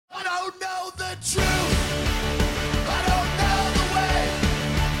the truth. I don't know the way.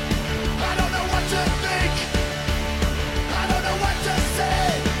 I don't know what to think. I don't know what to say.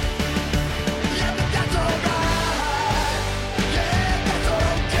 Yeah, but that's alright. Yeah, that's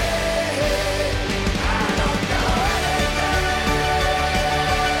okay. I don't know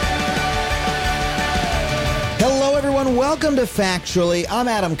anything. Hello, everyone. Welcome to Factually. I'm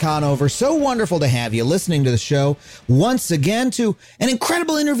Adam Conover. So wonderful to have you listening to the show once again, to an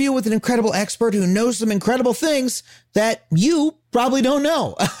incredible interview with an incredible expert who knows some incredible things that you probably don't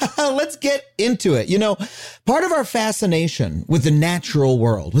know. Let's get into it. You know, part of our fascination with the natural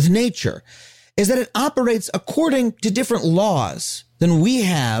world, with nature, is that it operates according to different laws than we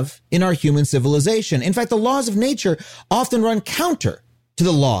have in our human civilization. In fact, the laws of nature often run counter to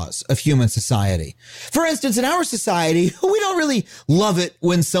the laws of human society. For instance, in our society, we don't really love it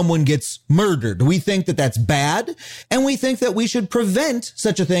when someone gets murdered. We think that that's bad, and we think that we should prevent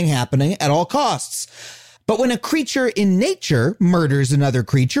such a thing happening at all costs. But when a creature in nature murders another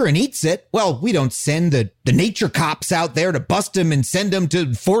creature and eats it, well, we don't send the nature cops out there to bust him and send him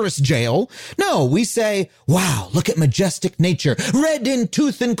to forest jail. No, we say, wow, look at majestic nature, red in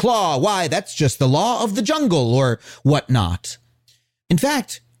tooth and claw. Why, that's just the law of the jungle or whatnot. In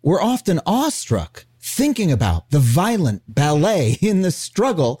fact, we're often awestruck thinking about the violent ballet in the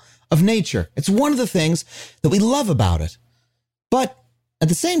struggle of nature. It's one of the things that we love about it. But at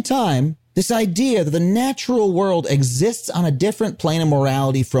the same time, this idea that the natural world exists on a different plane of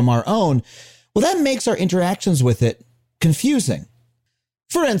morality from our own, well, that makes our interactions with it confusing.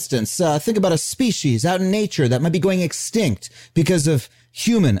 For instance, think about a species out in nature that might be going extinct because of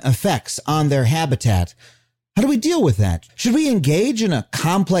human effects on their habitat. How do we deal with that? Should we engage in a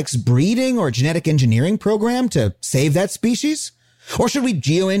complex breeding or genetic engineering program to save that species? Or should we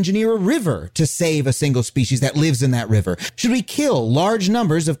geoengineer a river to save a single species that lives in that river? Should we kill large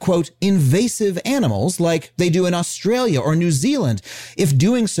numbers of, quote, invasive animals like they do in Australia or New Zealand if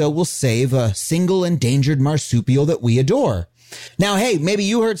doing so will save a single endangered marsupial that we adore? Now, hey, maybe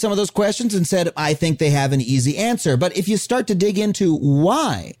you heard some of those questions and said, I think they have an easy answer. But if you start to dig into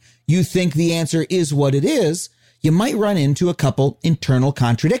why you think the answer is what it is, you might run into a couple internal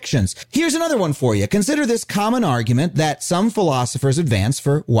contradictions. Here's another one for you. Consider this common argument that some philosophers advance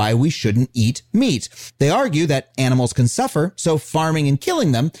for why we shouldn't eat meat. They argue that animals can suffer, so farming and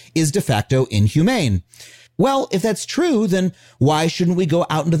killing them is de facto inhumane. Well, if that's true, then why shouldn't we go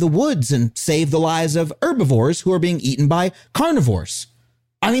out into the woods and save the lives of herbivores who are being eaten by carnivores?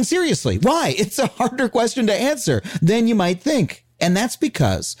 I mean, seriously, why? It's a harder question to answer than you might think. And that's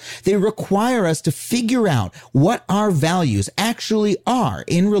because they require us to figure out what our values actually are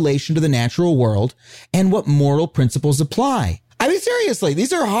in relation to the natural world and what moral principles apply. I mean, seriously,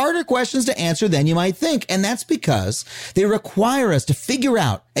 these are harder questions to answer than you might think. And that's because they require us to figure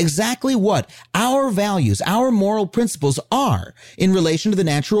out exactly what our values, our moral principles are in relation to the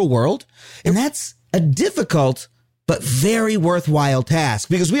natural world. And that's a difficult but very worthwhile task,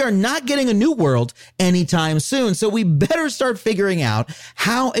 because we are not getting a new world anytime soon. So we better start figuring out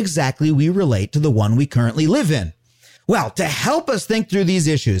how exactly we relate to the one we currently live in. Well, to help us think through these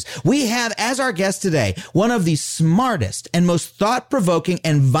issues, we have as our guest today one of the smartest and most thought-provoking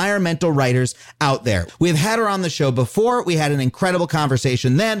environmental writers out there. We've had her on the show before. We had an incredible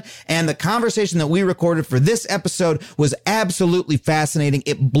conversation then, and the conversation that we recorded for this episode was absolutely fascinating.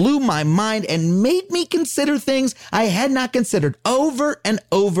 It blew my mind and made me consider things I had not considered over and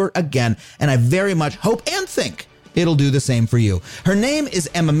over again, and I very much hope and think it'll do the same for you. Her name is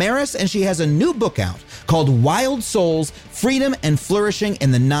Emma Marris, and she has a new book out called Wild Souls, Freedom and Flourishing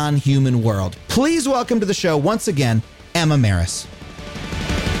in the Non-Human World. Please welcome to the show once again, Emma Marris.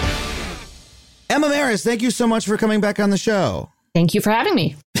 Emma Marris, thank you so much for coming back on the show. Thank you for having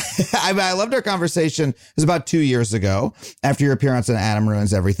me. I loved our conversation. It was about 2 years ago, after your appearance on Adam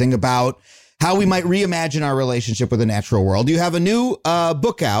Ruins Everything, about how we might reimagine our relationship with the natural world. You have a new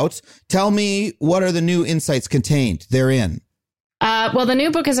book out. Tell me, what are the new insights contained therein? Well, the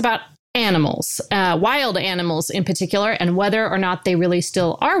new book is about animals, wild animals in particular, and whether or not they really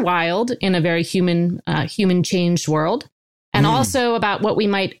still are wild in a very human changed world, and also about what we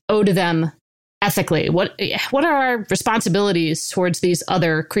might owe to them ethically. What are our responsibilities towards these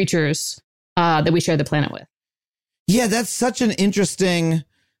other creatures that we share the planet with? Yeah, that's such an interesting,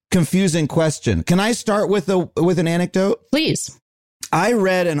 confusing question. Can I start with an anecdote? Please. I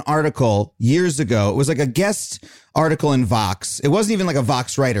read an article years ago. It was like a guest article in Vox. It wasn't even like a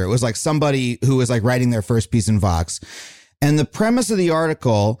Vox writer. It was like somebody who was like writing their first piece in Vox. And the premise of the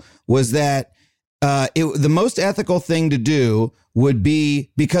article was that the most ethical thing to do would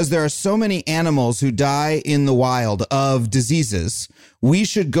be, because there are so many animals who die in the wild of diseases, we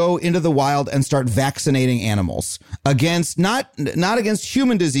should go into the wild and start vaccinating animals against, not against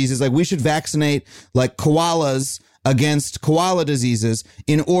human diseases. Like, we should vaccinate like koalas against koala diseases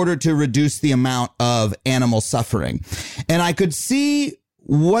in order to reduce the amount of animal suffering. And I could see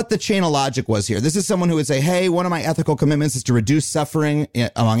what the chain of logic was here. This is someone who would say, hey, one of my ethical commitments is to reduce suffering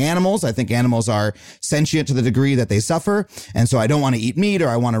among animals. I think animals are sentient to the degree that they suffer. And so I don't want to eat meat, or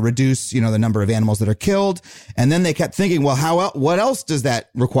I want to reduce, the number of animals that are killed. And then they kept thinking, well, what else does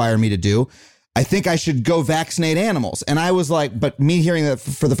that require me to do? I think I should go vaccinate animals. And I was like, but me hearing that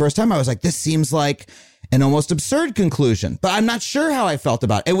for the first time, I was like, this seems like an almost absurd conclusion, but I'm not sure how I felt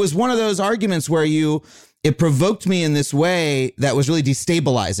about it. It was one of those arguments where it provoked me in this way that was really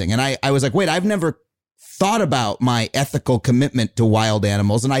destabilizing. And I was like, wait, I've never thought about my ethical commitment to wild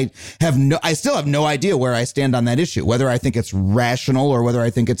animals. And I still have no idea where I stand on that issue, whether I think it's rational or whether I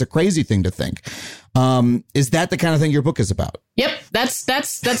think it's a crazy thing to think. Is that the kind of thing your book is about? Yep, that's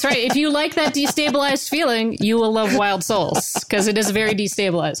right. If you like that destabilized feeling, you will love Wild Souls, because it is very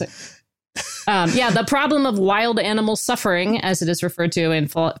destabilizing. The problem of wild animal suffering, as it is referred to in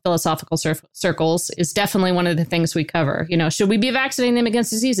philosophical circles, is definitely one of the things we cover. Should we be vaccinating them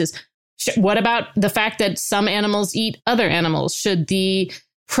against diseases? What about the fact that some animals eat other animals? Should the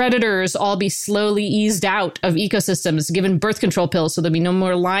predators all be slowly eased out of ecosystems, given birth control pills so there'll be no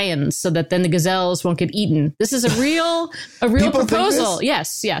more lions, so that then the gazelles won't get eaten? This is a real proposal.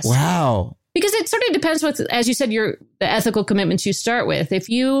 Yes. Wow. Because it sort of depends with, as you said, the ethical commitments you start with. If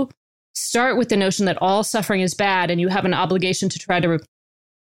you start with the notion that all suffering is bad and you have an obligation to try to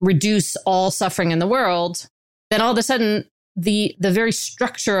reduce all suffering in the world, then all of a sudden the very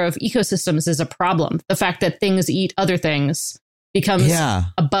structure of ecosystems is a problem. The fact that things eat other things becomes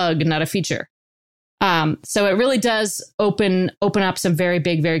a bug, not a feature. So it really does open up some very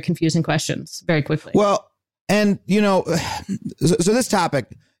big, very confusing questions very quickly. Well, and, so this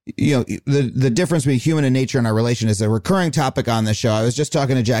topic, the difference between human and nature and our relation is a recurring topic on the show. I was just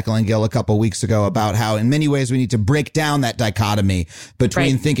talking to Jacqueline Gill a couple of weeks ago about how in many ways we need to break down that dichotomy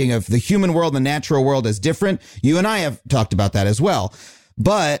between thinking of the human world and the natural world as different. You and I have talked about that as well.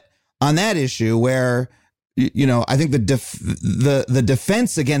 But on that issue where, I think the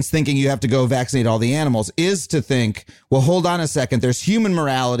defense against thinking you have to go vaccinate all the animals is to think, well, hold on a second. There's human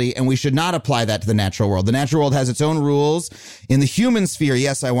morality, and we should not apply that to the natural world. The natural world has its own rules. In the human sphere,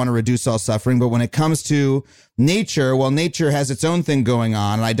 yes, I want to reduce all suffering. But when it comes to nature, well, nature has its own thing going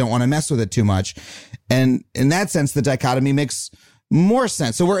on, and I don't want to mess with it too much. And in that sense, the dichotomy makes more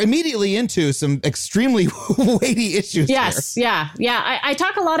sense. So we're immediately into some extremely weighty issues. Yes. Here. Yeah. I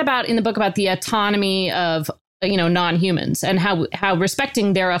talk a lot in the book about the autonomy of, non-humans, and how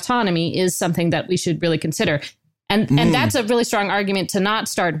respecting their autonomy is something that we should really consider. And that's a really strong argument to not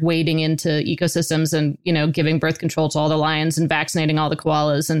start wading into ecosystems and, giving birth control to all the lions and vaccinating all the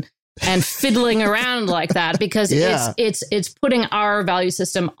koalas and fiddling around like that, because it's putting our value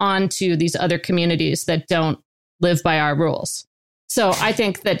system onto these other communities that don't live by our rules. So I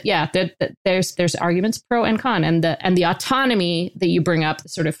think that, that there's arguments pro and con, and the autonomy that you bring up, the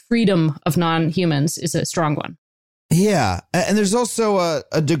sort of freedom of non-humans, is a strong one. Yeah. And there's also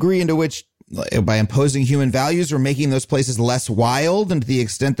a degree into which, by imposing human values, we're making those places less wild. And to the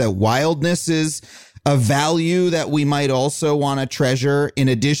extent that wildness is a value that we might also want to treasure in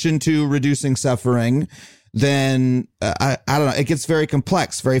addition to reducing suffering, then I don't know. It gets very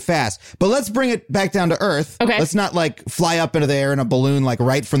complex very fast. But let's bring it back down to earth. Okay. Let's not fly up into the air in a balloon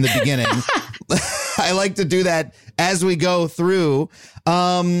right from the beginning. I like to do that as we go through.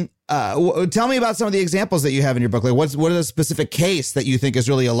 Tell me about some of the examples that you have in your book. What is a specific case that you think is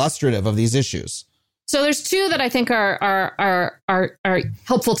really illustrative of these issues? So there's two that I think are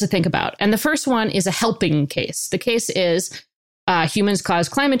helpful to think about. And the first one is a helping case. The case is humans cause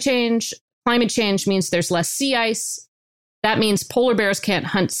climate change. Climate change means there's less sea ice. That means polar bears can't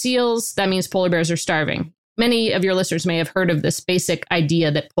hunt seals. That means polar bears are starving. Many of your listeners may have heard of this basic idea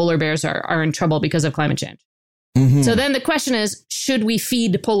that polar bears are in trouble because of climate change. Mm-hmm. So then the question is, should we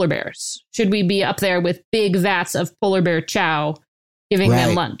feed polar bears? Should we be up there with big vats of polar bear chow, giving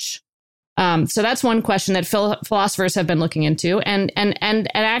them lunch? So that's one question that philosophers have been looking into, and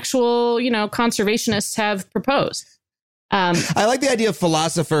actual, conservationists have proposed. I like the idea of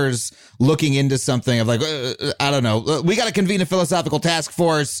philosophers looking into something of I don't know, we got to convene a philosophical task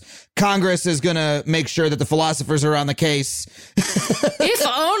force. Congress is going to make sure that the philosophers are on the case.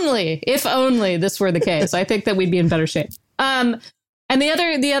 If only this were the case, I think that we'd be in better shape. And And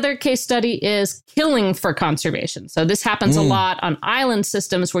the other case study is killing for conservation. So this happens a lot on island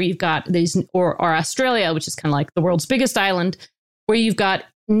systems where you've got these, or Australia, which is kind of like the world's biggest island, where you've got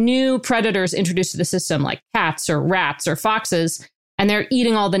new predators introduced to the system, like cats or rats or foxes, and they're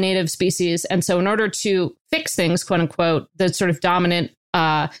eating all the native species. And so in order to fix things, quote unquote, the sort of dominant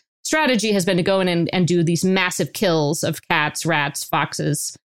strategy has been to go in and do these massive kills of cats, rats,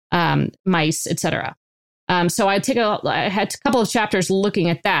 foxes, mice, etc. So I had a couple of chapters looking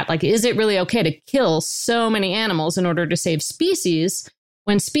at that. Like, is it really okay to kill so many animals in order to save species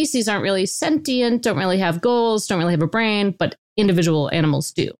when species aren't really sentient, don't really have goals, don't really have a brain, but individual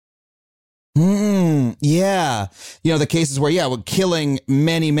animals do? Yeah. You know, the cases where, we're killing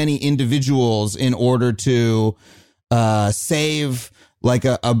many individuals in order to save like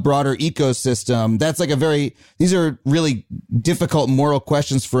a broader ecosystem. That's like these are really difficult moral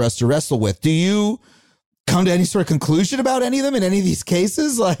questions for us to wrestle with. Do you come to any sort of conclusion about any of them in any of these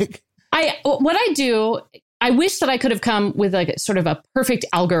cases? Like, I wish that I could have come with like sort of a perfect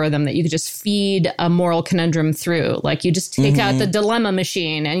algorithm that you could just feed a moral conundrum through. Like you just take out the dilemma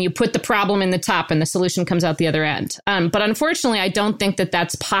machine and you put the problem in the top and the solution comes out the other end. But unfortunately, I don't think that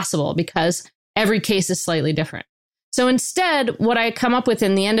that's possible because every case is slightly different. So instead, what I come up with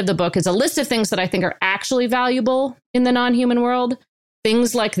in the end of the book is a list of things that I think are actually valuable in the non-human world.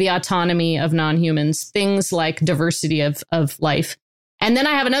 Things like the autonomy of non-humans, things like diversity of life. And then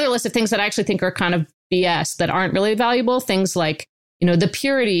I have another list of things that I actually think are kind of BS that aren't really valuable. Things like, the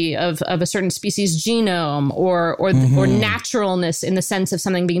purity of a certain species genome or naturalness in the sense of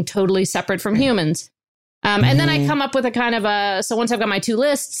something being totally separate from humans. And then I come up with a kind of so once I've got my two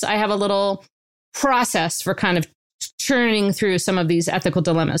lists, I have a little process for kind of churning through some of these ethical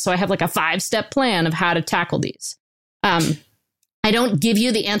dilemmas. So I have like a 5-step plan of how to tackle these. I don't give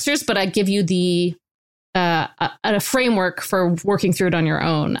you the answers, but I give you the a framework for working through it on your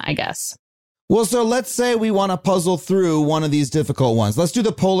own, I guess. Well, so let's say we want to puzzle through one of these difficult ones. Let's do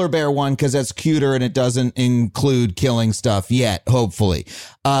the polar bear one because that's cuter and it doesn't include killing stuff yet, hopefully.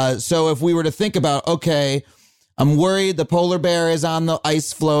 So if we were to think about, okay, I'm worried the polar bear is on the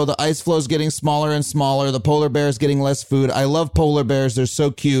ice floe. The ice floe is getting smaller and smaller. The polar bear is getting less food. I love polar bears. They're so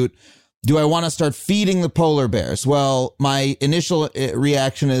cute. Do I want to start feeding the polar bears? Well, my initial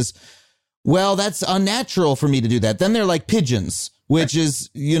reaction is, well, that's unnatural for me to do that. Then they're like pigeons, which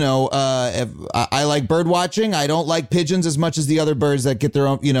is, I like bird watching. I don't like pigeons as much as the other birds that get their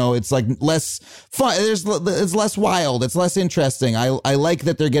own, it's like less fun. It's less wild. It's less interesting. I like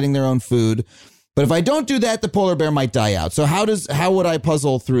that they're getting their own food. But if I don't do that, the polar bear might die out. So how would I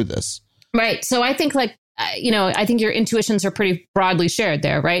puzzle through this? Right. So I think I think your intuitions are pretty broadly shared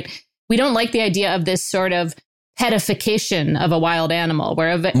there, right? We don't like the idea of this sort of petification of a wild animal where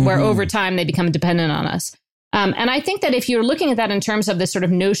over time they become dependent on us. And I think that if you're looking at that in terms of this sort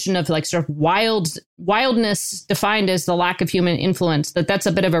of notion of like sort of wildness defined as the lack of human influence, that's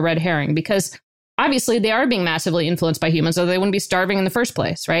a bit of a red herring because obviously they are being massively influenced by humans or they wouldn't be starving in the first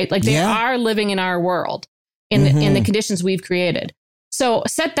place, right? Like they are living in our world in the conditions we've created. So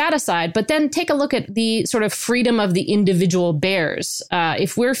set that aside, but then take a look at the sort of freedom of the individual bears.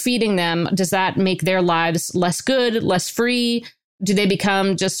 If we're feeding them, does that make their lives less good, less free? Do they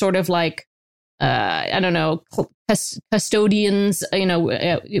become just sort of like, custodians,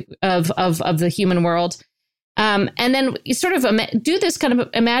 of the human world? And then you sort of do this kind of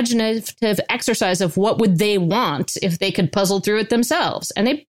imaginative exercise of what would they want if they could puzzle through it themselves. And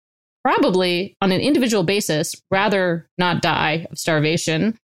they probably, on an individual basis, rather not die of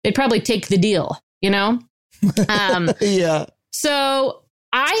starvation. They'd probably take the deal, Yeah. So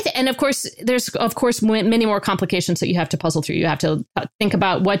and of course, there's many more complications that you have to puzzle through. You have to think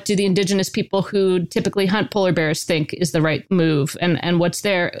about what do the indigenous people who typically hunt polar bears think is the right move, and what's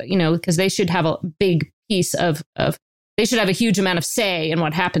their, because they should have a big piece of they should have a huge amount of say in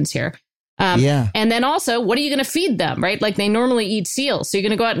what happens here. And then also, what are you going to feed them, right? Like they normally eat seals. So you're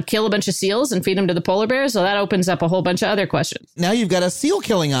going to go out and kill a bunch of seals and feed them to the polar bears. So that opens up a whole bunch of other questions. Now you've got a seal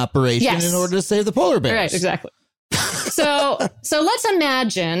killing operation in order to save the polar bears. Right, exactly. So let's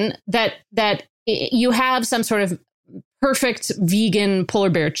imagine that you have some sort of perfect vegan polar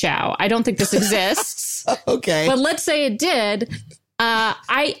bear chow. I don't think this exists. Okay. But let's say it did.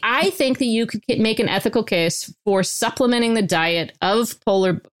 I think that you could make an ethical case for supplementing the diet of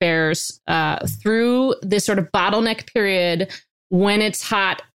polar bears through this sort of bottleneck period when it's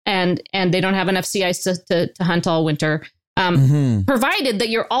hot and they don't have enough sea ice to hunt all winter. Provided that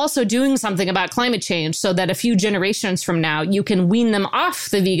you're also doing something about climate change so that a few generations from now, you can wean them off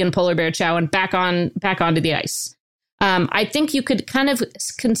the vegan polar bear chow and back onto the ice. I think you could kind of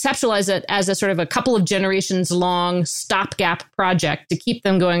conceptualize it as a sort of a couple of generations long stopgap project to keep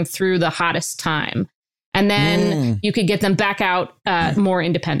them going through the hottest time. And then you could get them back out more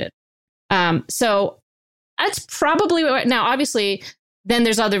independent. So that's probably what, now, obviously, then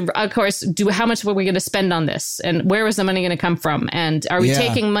there's other, of course, how much were we going to spend on this? And where was the money going to come from? And are we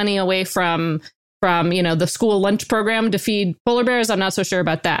taking money away from, the school lunch program to feed polar bears? I'm not so sure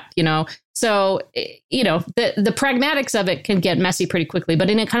about that, So, the pragmatics of it can get messy pretty quickly. But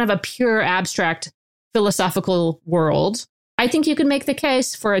in a kind of a pure abstract philosophical world, I think you can make the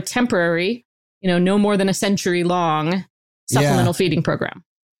case for a temporary, no more than a century long supplemental feeding program.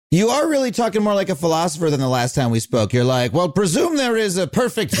 You are really talking more like a philosopher than the last time we spoke. You're like, well, presume there is a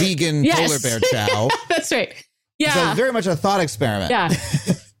perfect vegan polar bear chow. That's right. Yeah. So very much a thought experiment. Yeah.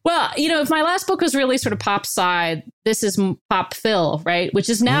 Well, if my last book was really sort of pop sci, this is pop phil, right? Which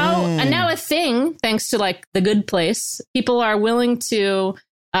is now a thing, thanks to like The Good Place. People are willing to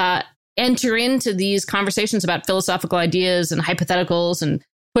enter into these conversations about philosophical ideas and hypotheticals and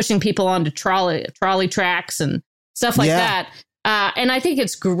pushing people onto trolley tracks and stuff like that. And I think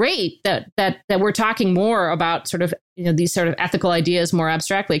it's great that we're talking more about sort of these sort of ethical ideas more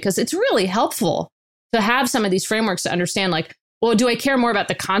abstractly, because it's really helpful to have some of these frameworks to understand, like, well, do I care more about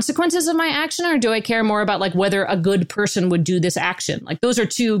the consequences of my action, or do I care more about like whether a good person would do this action? Like those are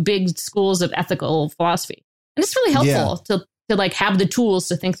two big schools of ethical philosophy, and it's really helpful to like have the tools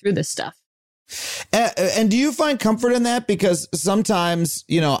to think through this stuff. And do you find comfort in that? Because sometimes,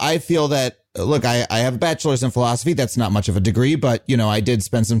 I feel that, look, I have a bachelor's in philosophy. That's not much of a degree, but, I did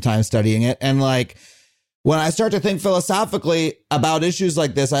spend some time studying it. And like, when I start to think philosophically about issues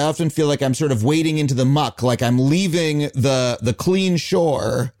like this, I often feel like I'm sort of wading into the muck, like I'm leaving the clean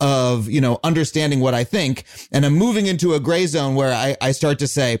shore of, understanding what I think. And I'm moving into a gray zone where I start to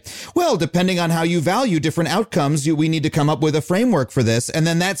say, well, depending on how you value different outcomes, we need to come up with a framework for this. And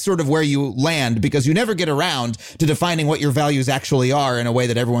then that's sort of where you land, because you never get around to defining what your values actually are in a way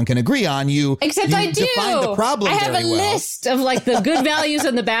that everyone can agree on. I do. Define the problem. I have a list of like the good values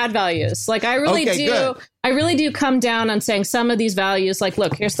and the bad values. Like I really do. Good. I really do come down on saying some of these values, like,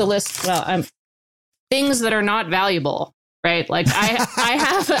 look, here's the list. Well, things that are not valuable, right? Like I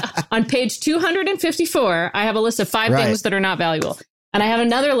have on page 254, I have a list of 5 things that are not valuable. And I have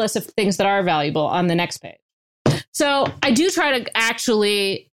another list of things that are valuable on the next page. So I do try to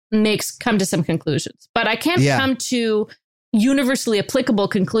actually come to some conclusions, but I can't come to universally applicable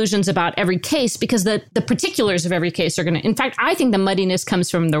conclusions about every case, because the particulars of every case are going to, in fact, I think the muddiness comes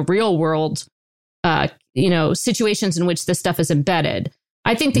from the real world situations in which this stuff is embedded.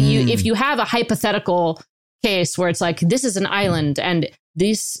 I think that if you have a hypothetical case where it's like, this is an island and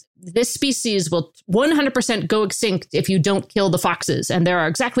this species will 100% go extinct if you don't kill the foxes, and there are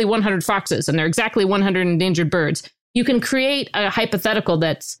exactly 100 foxes and there are exactly 100 endangered birds, you can create a hypothetical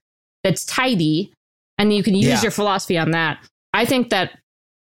that's tidy, and you can use your philosophy on that. I think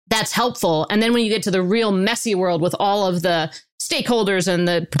that's helpful. And then when you get to the real messy world with all of the stakeholders and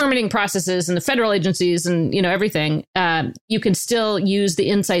the permitting processes and the federal agencies and, everything, you can still use the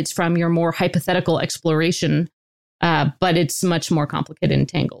insights from your more hypothetical exploration, but it's much more complicated and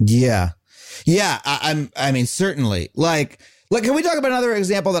tangled. Yeah. I mean, certainly. Like, can we talk about another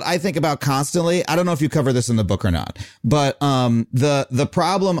example that I think about constantly? I don't know if you cover this in the book or not, but the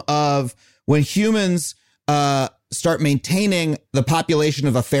problem of when humans start maintaining the population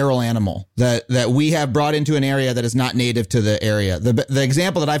of a feral animal that we have brought into an area that is not native to the area. The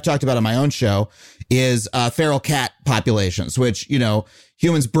example that I've talked about on my own show is feral cat populations, which,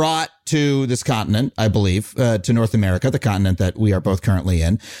 humans brought to this continent, I believe, to North America, the continent that we are both currently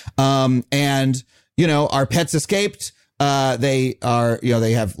in. And our pets escaped. They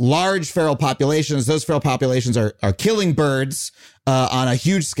have large feral populations. Those feral populations are killing birds on a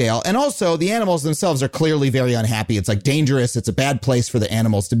huge scale. And also the animals themselves are clearly very unhappy. It's like dangerous. It's a bad place for the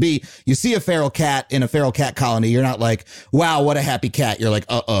animals to be. You see a feral cat in a feral cat colony. You're not like, wow, what a happy cat. You're like,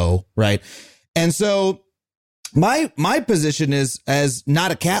 uh-oh, right? And so my position is, as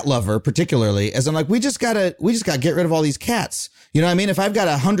not a cat lover particularly, as I'm like, we just gotta get rid of all these cats. You know what I mean? If I've got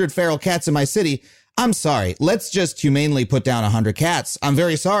 100 feral cats in my city, I'm sorry. Let's just humanely put down 100 cats. I'm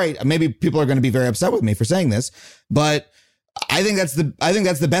very sorry. Maybe people are going to be very upset with me for saying this, but I think that's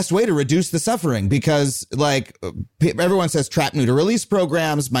the best way to reduce the suffering, because like everyone says trap, neuter, release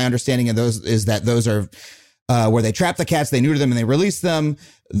programs. My understanding of those is that those are where they trap the cats, they neuter them, and they release them.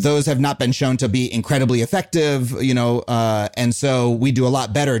 Those have not been shown to be incredibly effective, and so we do a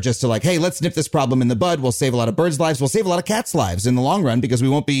lot better just to like, hey, let's nip this problem in the bud. We'll save a lot of birds' lives. We'll save a lot of cats' lives in the long run, because we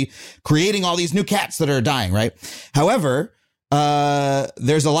won't be creating all these new cats that are dying, right? However,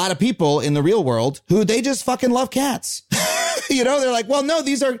 there's a lot of people in the real world who they just fucking love cats. You know, they're like, well, no,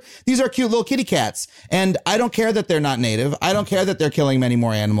 these are cute little kitty cats. And I don't care that they're not native. I don't care that they're killing many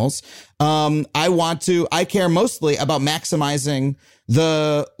more animals. I care mostly about maximizing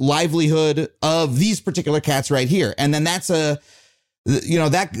the livelihood of these particular cats right here. And then that's no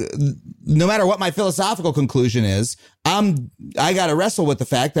matter what my philosophical conclusion is, I got to wrestle with the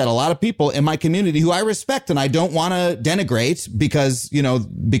fact that a lot of people in my community who I respect and I don't want to denigrate because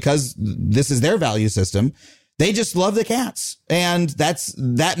this is their value system, they just love the cats. And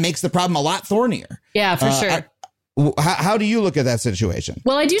that makes the problem a lot thornier. Yeah, for sure. How do you look at that situation?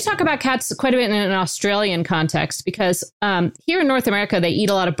 Well, I do talk about cats quite a bit in an Australian context because here in North America, they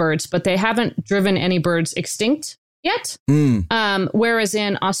eat a lot of birds, but they haven't driven any birds extinct yet. Whereas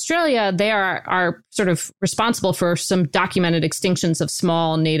in Australia, they are sort of responsible for some documented extinctions of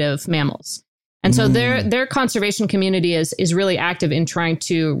small native mammals. And so their conservation community is really active in trying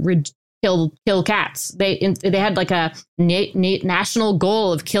to kill cats. They had like a national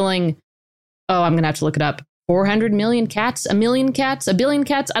goal of killing, I'm going to have to look it up, 400 million cats, a million cats, a billion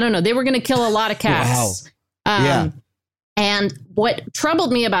cats. I don't know. They were going to kill a lot of cats. Wow. And what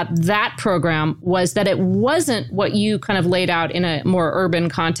troubled me about that program was that it wasn't what you kind of laid out in a more urban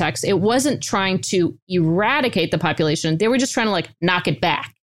context. It wasn't trying to eradicate the population. They were just trying to like knock it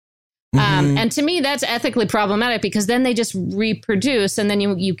back. And to me, that's ethically problematic because then they just reproduce and then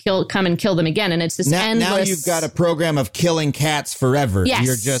you come and kill them again. And it's this endless. Now you've got a program of killing cats forever. Yes.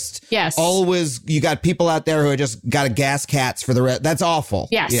 You're just always, you got people out there who are just got to gas cats for the rest. That's awful.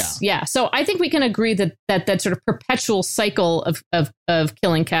 Yes. Yeah. So I think we can agree that sort of perpetual cycle of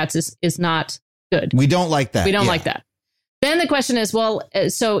killing cats is not good. We don't like that. We don't like that. Then the question is, well,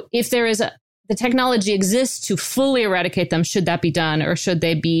 so if the technology exists to fully eradicate them, should that be done or should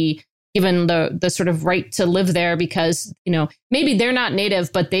they be given the sort of right to live there because, maybe they're not native,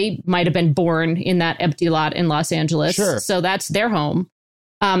 but they might have been born in that empty lot in Los Angeles. Sure. So that's their home.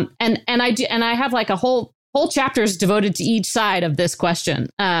 And I have like a whole chapters devoted to each side of this question.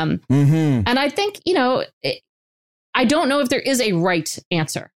 And I think, I don't know if there is a right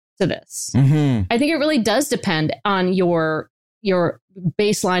answer to this. I think it really does depend on your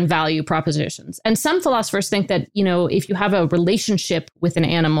baseline value propositions. And some philosophers think that, if you have a relationship with an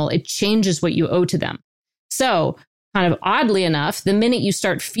animal, it changes what you owe to them. So kind of oddly enough, the minute you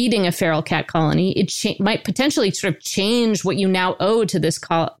start feeding a feral cat colony, it might potentially sort of change what you now owe to this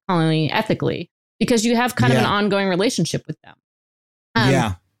colony ethically, because you have kind of an ongoing relationship with them.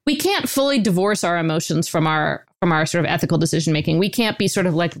 We can't fully divorce our emotions from our sort of ethical decision making. We can't be sort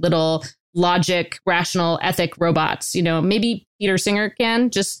of like little logic, rational, ethic robots. Maybe Peter Singer can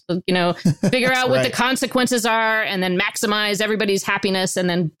just, figure out what the consequences are and then maximize everybody's happiness and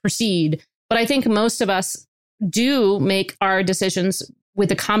then proceed. But I think most of us do make our decisions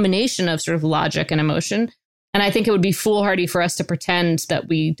with a combination of sort of logic and emotion. And I think it would be foolhardy for us to pretend that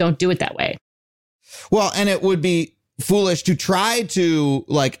we don't do it that way. Well, and it would be foolish to try to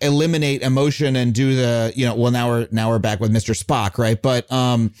like eliminate emotion and do the, now we're back with Mr. Spock, right? But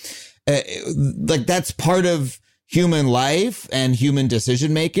like that's part of human life and human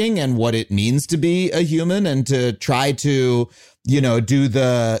decision making and what it means to be a human, and to try to do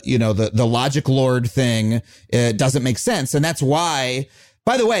the logic lord thing, it doesn't make sense. And that's why,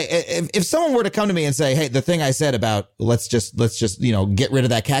 by the way, if someone were to come to me and say, hey, the thing I said about let's just get rid of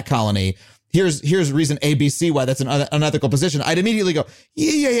that cat colony, here's reason ABC why that's an unethical position, I'd immediately go,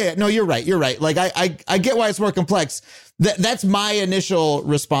 yeah. No, you're right. Like, I get why it's more complex. That's my initial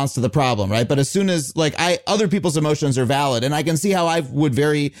response to the problem, right? But as soon as other people's emotions are valid, and I can see how I would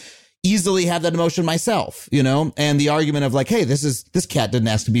very easily have that emotion myself, and the argument of like, hey, this cat didn't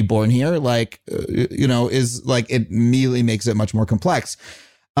ask to be born here, is like, it immediately makes it much more complex.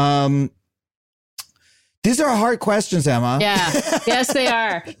 These are hard questions, Emma. Yeah. Yes, they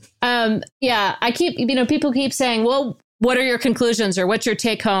are. I keep, people keep saying, well, what are your conclusions or what's your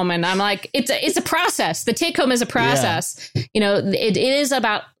take home? And I'm like, it's a process. The take home is a process. Yeah. It is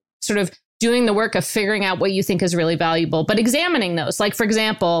about sort of doing the work of figuring out what you think is really valuable, but examining those. Like, for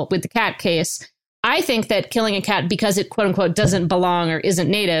example, with the cat case, I think that killing a cat because it, quote unquote, doesn't belong or isn't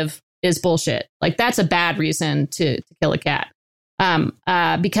native is bullshit. Like, that's a bad reason to kill a cat.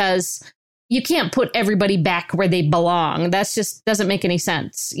 Because you can't put everybody back where they belong. That's just doesn't make any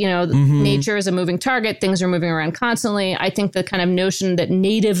sense. Nature is a moving target. Things are moving around constantly. I think the kind of notion that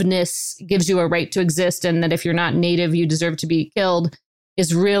nativeness gives you a right to exist and that if you're not native, you deserve to be killed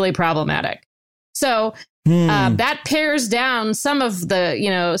is really problematic. So that pares down some of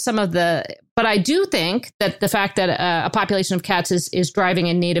the, but I do think that the fact that a population of cats is driving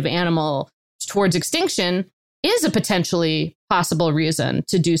a native animal towards extinction is a potentially possible reason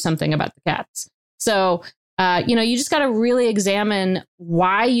to do something about the cats. So, you just got to really examine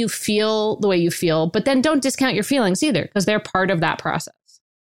why you feel the way you feel, but then don't discount your feelings either, because they're part of that process.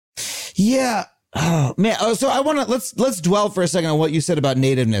 Yeah. Oh, man. Oh, so I want to let's dwell for a second on what you said about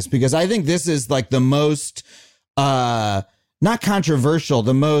nativeness, because I think this is like the most not controversial,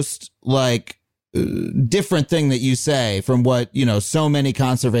 the most like different thing that you say from what, so many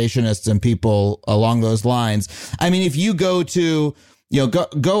conservationists and people along those lines. I mean, if you go to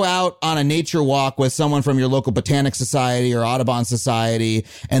go out on a nature walk with someone from your local Botanic Society or Audubon Society,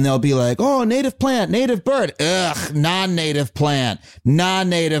 and they'll be like, oh, native plant, native bird. Ugh, non-native plant,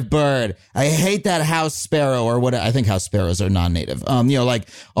 non-native bird. I hate that house sparrow, or what. I think house sparrows are non-native. Like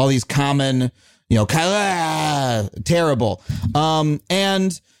all these common, terrible.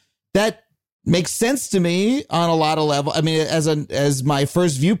 And that makes sense to me on a lot of levels. I mean, as my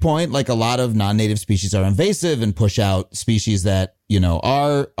first viewpoint, like a lot of non-native species are invasive and push out species that,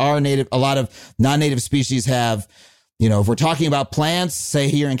 are native. A lot of non-native species have, if we're talking about plants, say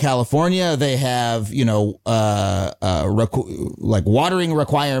here in California, they have, like watering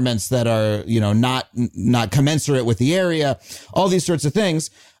requirements that are, not commensurate with the area, all these sorts of things.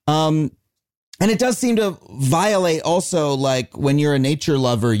 And it does seem to violate also, like when you're a nature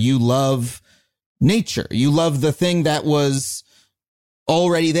lover, you love nature. You love the thing that was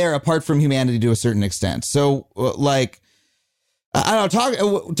already there apart from humanity to a certain extent. So I don't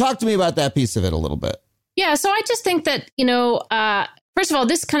know, talk to me about that piece of it a little bit. Yeah. So I just think that, first of all,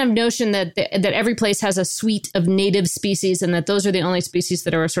 this kind of notion that every place has a suite of native species and that those are the only species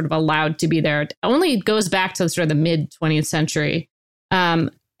that are sort of allowed to be there only goes back to sort of the mid 20th century.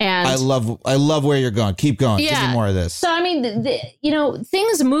 And I love where you're going. Keep going. Yeah. Give me more of this. So, I mean,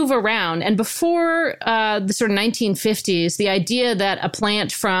 things move around. And before the sort of 1950s, the idea that a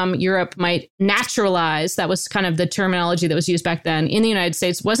plant from Europe might naturalize, that was kind of the terminology that was used back then in the United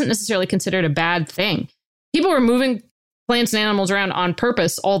States, wasn't necessarily considered a bad thing. People were moving plants and animals around on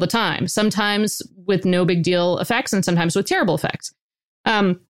purpose all the time, sometimes with no big deal effects and sometimes with terrible effects.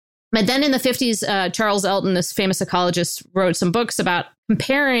 But then in the 50s, Charles Elton, this famous ecologist, wrote some books about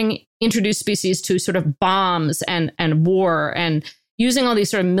comparing introduced species to sort of bombs and war, and using all these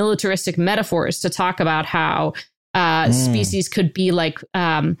sort of militaristic metaphors to talk about how species could be like.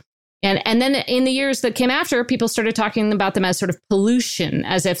 And then in the years that came after, people started talking about them as sort of pollution,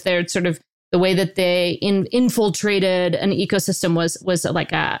 as if they're sort of the way that they infiltrated an ecosystem was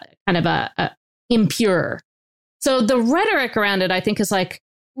like a kind of a impure. So the rhetoric around it, I think, is like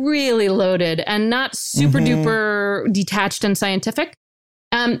really loaded and not super duper detached and scientific.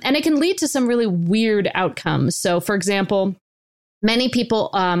 And it can lead to some really weird outcomes. So, for example, many people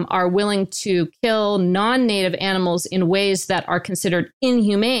are willing to kill non-native animals in ways that are considered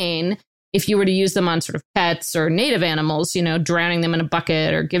inhumane if you were to use them on sort of pets or native animals, drowning them in a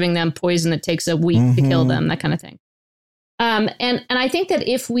bucket or giving them poison that takes a week to kill them, that kind of thing. And I think that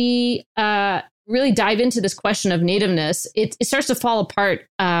if we really dive into this question of nativeness, it starts to fall apart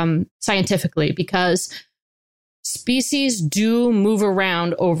scientifically, because species do move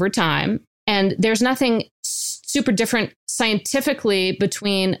around over time. And there's nothing super different scientifically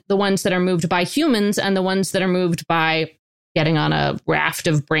between the ones that are moved by humans and the ones that are moved by getting on a raft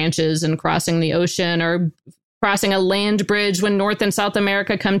of branches and crossing the ocean, or crossing a land bridge when North and South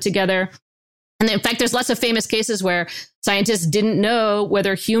America come together. And in fact, there's lots of famous cases where scientists didn't know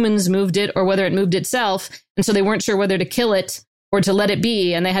whether humans moved it or whether it moved itself. And so they weren't sure whether to kill it or to let it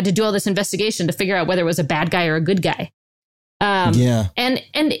be. And they had to do all this investigation to figure out whether it was a bad guy or a good guy. And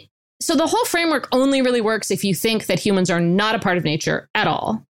so the whole framework only really works if you think that humans are not a part of nature at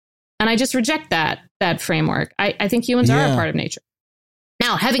all. And I just reject that framework. I think humans are a part of nature.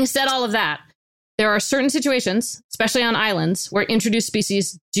 Now, having said all of that, there are certain situations, especially on islands, where introduced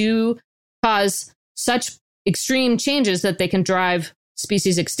species do cause such extreme changes that they can drive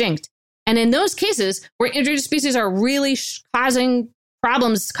species extinct. And in those cases where introduced species are really causing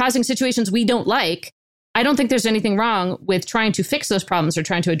problems, causing situations we don't like, I don't think there's anything wrong with trying to fix those problems or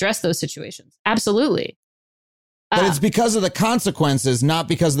trying to address those situations. Absolutely. But it's because of the consequences, not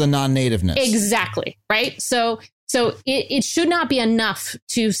because of the non-nativeness. Exactly. Right. So it should not be enough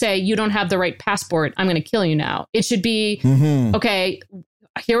to say you don't have the right passport, I'm going to kill you now. It should be, okay,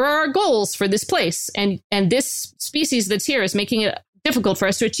 here are our goals for this place. And this species that's here is making it difficult for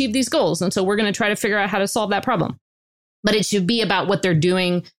us to achieve these goals. And so we're going to try to figure out how to solve that problem. But it should be about what they're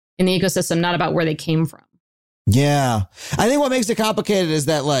doing in the ecosystem, not about where they came from. Yeah. I think what makes it complicated is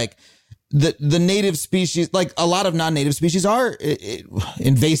that, like, the native species, like a lot of non-native species are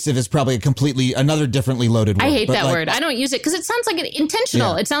invasive is probably another differently loaded word. I hate that like, word. I don't use it because it sounds like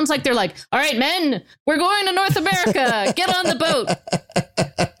intentional. Yeah. It sounds like they're like, all right, men, we're going to North America. Get on the boat.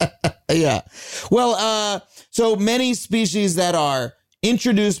 Yeah. Well, so many species that are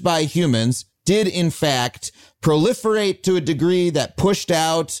introduced by humans did in fact proliferate to a degree that pushed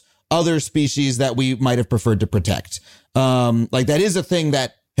out other species that we might have preferred to protect. Like that is a thing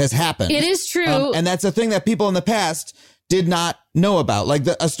that has happened. It is true. And that's a thing that people in the past did not know about. Like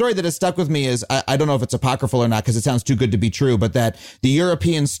a story that has stuck with me is, I don't know if it's apocryphal or not because it sounds too good to be true, but that the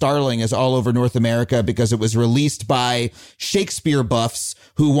European starling is all over North America because it was released by Shakespeare buffs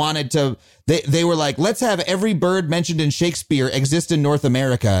who wanted to, they were like, let's have every bird mentioned in Shakespeare exist in North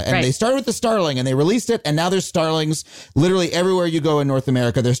America. And They started with the starling and they released it. And now there's starlings literally everywhere you go in North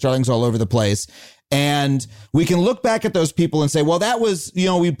America. There's starlings all over the place. And we can look back at those people and say, well, that was,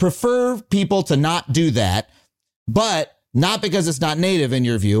 we prefer people to not do that, but not because it's not native in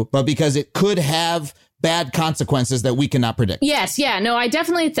your view, but because it could have bad consequences that we cannot predict. Yes. Yeah. No, I'm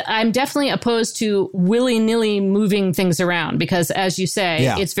definitely opposed to willy-nilly moving things around because, as you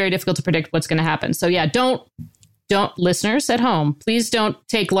say, It's very difficult to predict what's going to happen. So yeah, don't listeners at home, please don't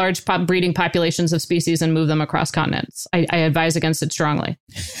take large breeding populations of species and move them across continents. I advise against it strongly.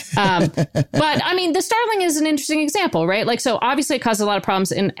 But I mean, the starling is an interesting example, right? Like, so obviously it causes a lot of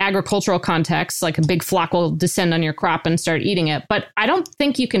problems in agricultural contexts, like a big flock will descend on your crop and start eating it. But I don't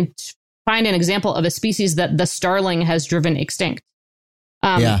think you can find an example of a species that the starling has driven extinct.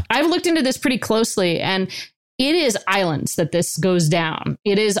 I've looked into this pretty closely, and it is islands that this goes down.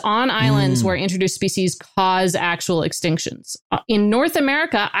 It is on islands where introduced species cause actual extinctions. In North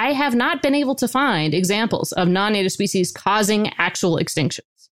America, I have not been able to find examples of non-native species causing actual extinctions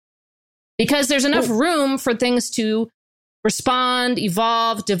because there's enough room for things to respond,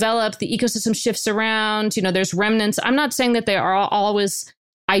 evolve, develop. The ecosystem shifts around. There's remnants. I'm not saying that they are always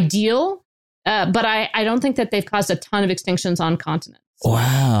ideal, but I don't think that they've caused a ton of extinctions on continents.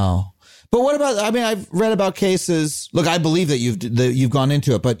 Wow. But what about, I've read about cases, look, I believe that you've gone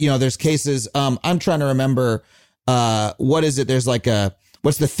into it, but there's cases, I'm trying to remember, what is it? There's like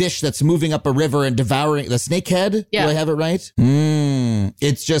what's the fish that's moving up a river and devouring the snakehead? Yeah. Do I have it right?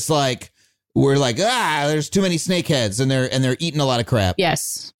 It's just like, we're like, there's too many snakeheads and they're eating a lot of crap.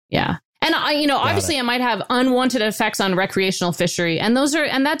 Yes. Yeah. And obviously it might have unwanted effects on recreational fishery. And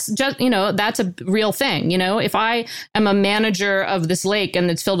that's just, that's a real thing. If I am a manager of this lake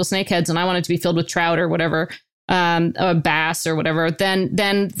and it's filled with snakeheads and I want it to be filled with trout or whatever, or bass or whatever, then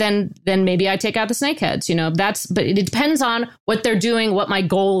maybe I take out the snakeheads, but it depends on what they're doing, what my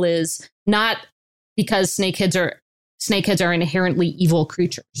goal is, not because snakeheads are inherently evil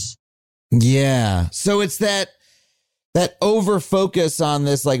creatures. Yeah. So it's that over focus on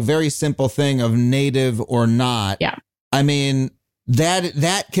this like very simple thing of native or not. Yeah. I mean,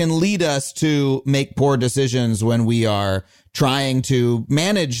 that can lead us to make poor decisions when we are trying to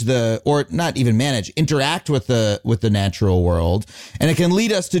manage or not even manage, interact with the natural world. And it can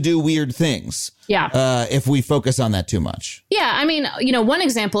lead us to do weird things. Yeah. If we focus on that too much. Yeah. I mean, one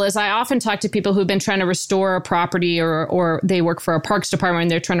example is I often talk to people who've been trying to restore a property or they work for a parks department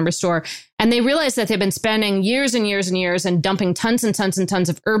and they're trying to restore, and they realize that they've been spending years and years and years and dumping tons and tons and tons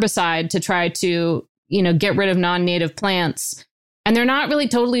of herbicide to try to, get rid of non-native plants. And they're not really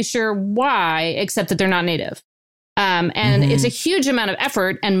totally sure why, except that they're not native. And it's a huge amount of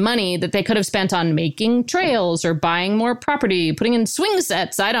effort and money that they could have spent on making trails or buying more property, putting in swing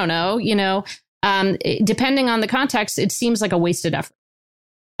sets. I don't know, depending on the context, it seems like a wasted effort.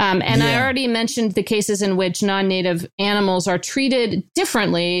 I already mentioned the cases in which non-native animals are treated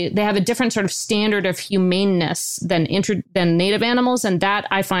differently. They have a different sort of standard of humaneness than native animals. And that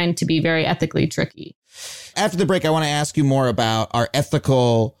I find to be very ethically tricky. After the break, I want to ask you more about our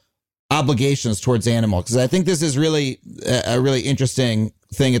ethical obligations towards animals, because I think this is really a really interesting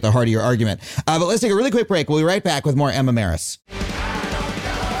thing at the heart of your argument. But let's take a really quick break. We'll be right back with more Emma Marris.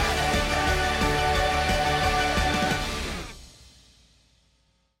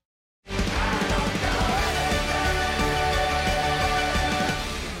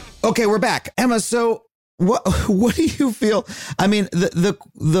 Okay, we're back. Emma, so what do you feel? I mean,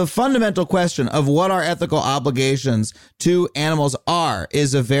 the fundamental question of what our ethical obligations to animals are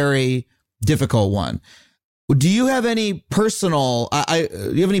is a very difficult one. Do you have any personal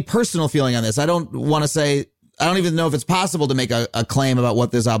feeling on this? I don't want to say, I don't even know if it's possible to make a claim about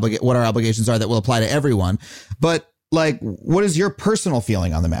what our obligations are that will apply to everyone. But like, what is your personal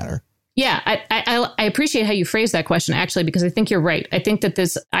feeling on the matter? Yeah, I appreciate how you phrase that question, actually, because I think you're right. I think that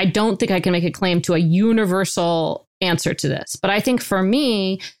I don't think I can make a claim to a universal answer to this. But I think for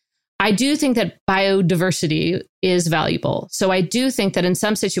me, I do think that biodiversity is valuable. So I do think that in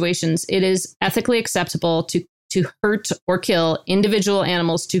some situations, it is ethically acceptable to hurt or kill individual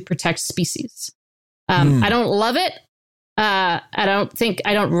animals to protect species. I don't love it. I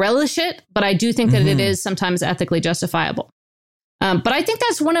don't relish it, but I do think that it is sometimes ethically justifiable. But I think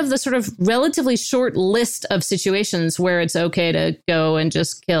that's one of the sort of relatively short list of situations where it's okay to go and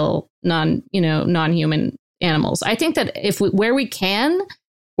just kill non-human animals. I think that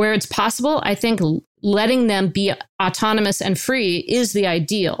where it's possible, I think letting them be autonomous and free is the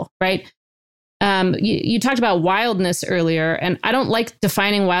ideal, right? You talked about wildness earlier, and I don't like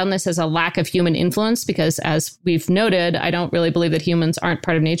defining wildness as a lack of human influence because, as we've noted, I don't really believe that humans aren't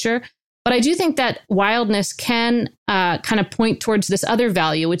part of nature. But I do think that wildness can kind of point towards this other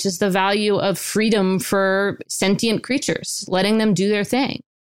value, which is the value of freedom for sentient creatures, letting them do their thing.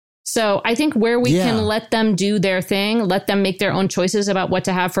 So I think where we can let them do their thing, let them make their own choices about what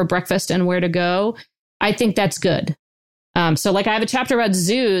to have for breakfast and where to go, I think that's good. So like I have a chapter about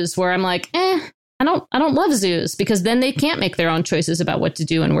zoos where I'm like, I don't love zoos because then they can't make their own choices about what to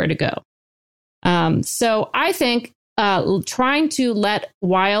do and where to go. So I think trying to let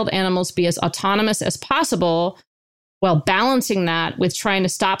wild animals be as autonomous as possible while balancing that with trying to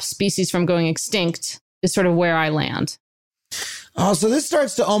stop species from going extinct is sort of where I land. Oh, so this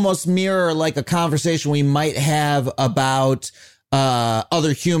starts to almost mirror like a conversation we might have about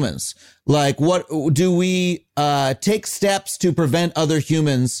other humans. Like, what do we take steps to prevent other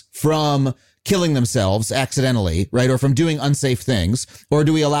humans from killing themselves accidentally, right? Or from doing unsafe things? Or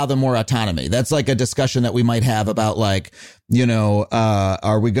do we allow them more autonomy? That's like a discussion that we might have about like,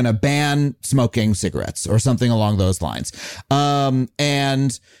 are we going to ban smoking cigarettes or something along those lines?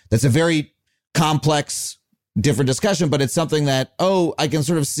 And that's a very complex, different discussion, but it's something that, I can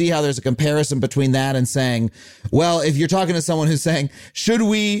sort of see how there's a comparison between that and saying, well, if you're talking to someone who's saying, should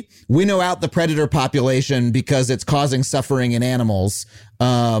we winnow out the predator population because it's causing suffering in animals?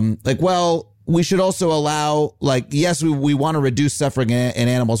 We should also allow, yes, we want to reduce suffering in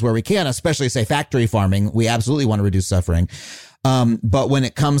animals where we can, especially say factory farming. We absolutely want to reduce suffering. But when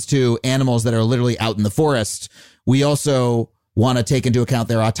it comes to animals that are literally out in the forest, we also want to take into account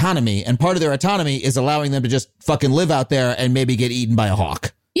their autonomy. And part of their autonomy is allowing them to just fucking live out there and maybe get eaten by a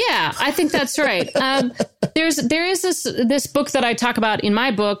hawk. Yeah, I think that's right. There is this book that I talk about in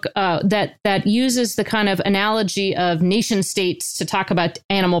my book that uses the kind of analogy of nation states to talk about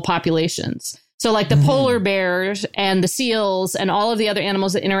animal populations. So like the polar bears and the seals and all of the other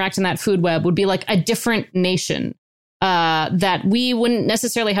animals that interact in that food web would be like a different nation that we wouldn't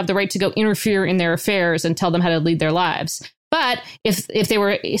necessarily have the right to go interfere in their affairs and tell them how to lead their lives. But if they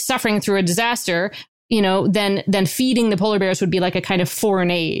were suffering through a disaster, then feeding the polar bears would be like a kind of foreign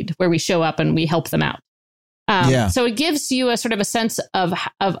aid where we show up and we help them out. So it gives you a sort of a sense of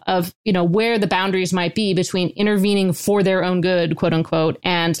where the boundaries might be between intervening for their own good, quote unquote,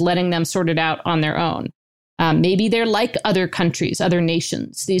 and letting them sort it out on their own. Maybe they're like other countries, other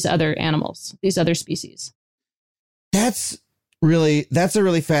nations, these other animals, these other species. That's a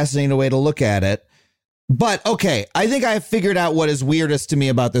really fascinating way to look at it. But OK, I think I have figured out what is weirdest to me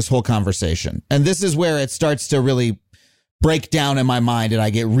about this whole conversation. And this is where it starts to really break down in my mind and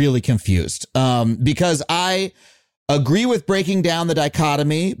I get really confused because I agree with breaking down the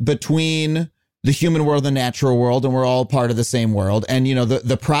dichotomy between the human world and the natural world. And we're all part of the same world. And,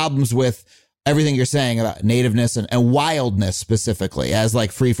 the problems with everything you're saying about nativeness and wildness specifically as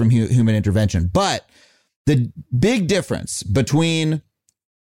like free from human intervention. But the big difference between,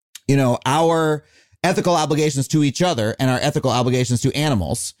 our ethical obligations to each other and our ethical obligations to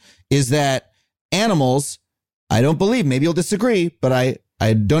animals is that animals, I don't believe, maybe you'll disagree, but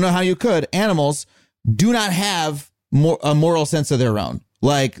I don't know how you could. Animals do not have a moral sense of their own.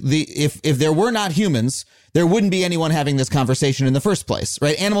 Like if there were not humans, there wouldn't be anyone having this conversation in the first place,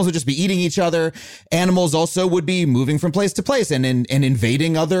 right? Animals would just be eating each other. Animals also would be moving from place to place and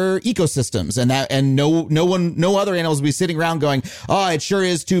invading other ecosystems, and no other animals would be sitting around going, oh, it sure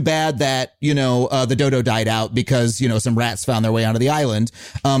is too bad that the dodo died out because some rats found their way onto the island.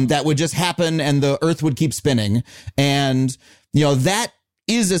 That would just happen, and the Earth would keep spinning, and that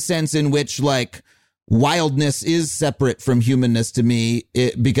is a sense in which like wildness is separate from humanness to me,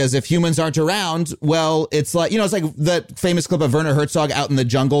 because if humans aren't around, well, it's like, it's like the famous clip of Werner Herzog out in the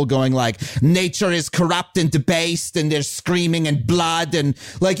jungle going like, nature is corrupt and debased and there's screaming and blood. And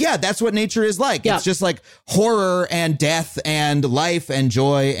like, yeah, that's what nature is like. Yeah. It's just like horror and death and life and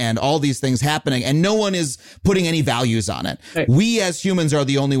joy and all these things happening. And no one is putting any values on it. Right. We as humans are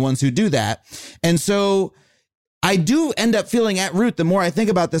the only ones who do that. And so I do end up feeling at root, the more I think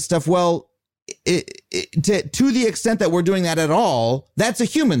about this stuff, well, to the extent that we're doing that at all, that's a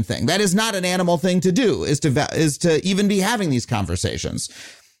human thing. That is not an animal thing to do, is to even be having these conversations.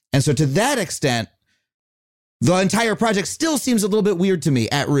 And so to that extent, the entire project still seems a little bit weird to me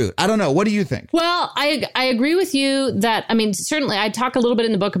at root. I don't know. What do you think? Well, I agree with you that, I mean, certainly I talk a little bit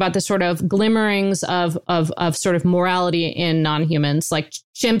in the book about the sort of glimmerings of sort of morality in non-humans. Like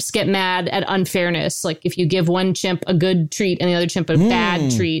chimps get mad at unfairness. Like if you give one chimp a good treat and the other chimp a bad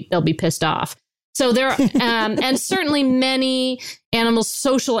treat, they'll be pissed off. So there, and certainly many animals,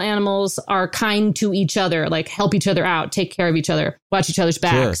 social animals, are kind to each other, like help each other out, take care of each other, watch each other's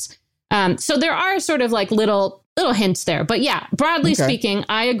backs. Sure. So there are sort of like little hints there. But yeah, broadly speaking,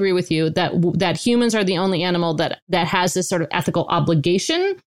 I agree with you that humans are the only animal that has this sort of ethical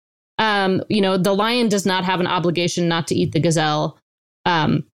obligation. The lion does not have an obligation not to eat the gazelle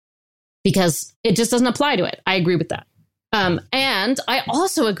because it just doesn't apply to it. I agree with that. And I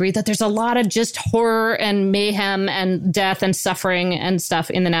also agree that there's a lot of just horror and mayhem and death and suffering and stuff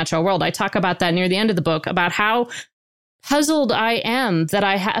in the natural world. I talk about that near the end of the book, about how puzzled I am that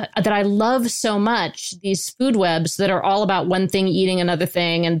I love so much these food webs that are all about one thing eating another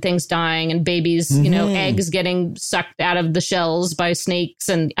thing and things dying and babies, eggs getting sucked out of the shells by snakes.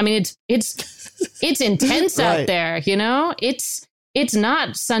 And I mean, it's intense out there, it's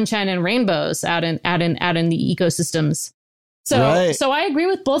not sunshine and rainbows out in the ecosystems. So I agree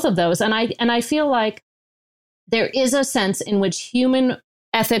with both of those. And I feel like there is a sense in which human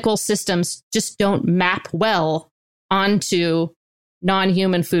ethical systems just don't map well onto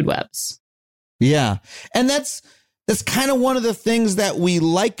non-human food webs. Yeah. And that's kind of one of the things that we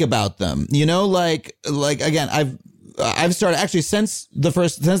like about them, like again, I've started actually since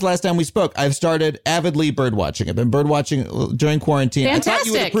last time we spoke, I've started avidly bird watching. I've been bird watching during quarantine. Fantastic. I thought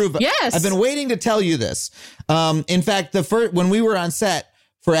you would approve. Yes. I've been waiting to tell you this. In fact, when we were on set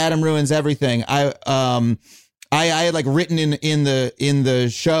for Adam Ruins Everything, I had like written in the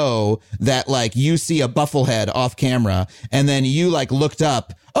show that like you see a bufflehead off camera and then you like looked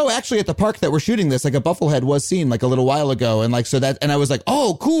up, oh, actually at the park that we're shooting this, like a bufflehead was seen like a little while ago. And like, and I was like,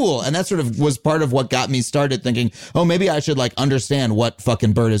 oh, cool. And that sort of was part of what got me started thinking, oh, maybe I should like understand what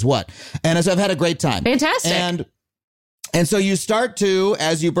fucking bird is what. And so I've had a great time. Fantastic. And so you start to,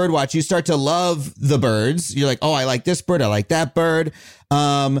 as you birdwatch, you start to love the birds. You're like, oh, I like this bird. I like that bird.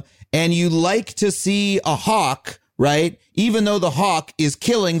 And you like to see a hawk, right? Even though the hawk is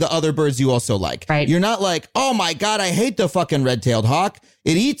killing the other birds you also like. Right. You're not like, oh my God, I hate the fucking red-tailed hawk.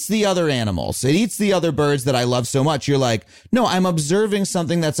 It eats the other animals. It eats the other birds that I love so much. You're like, no, I'm observing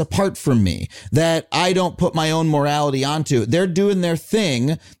something that's apart from me, that I don't put my own morality onto. They're doing their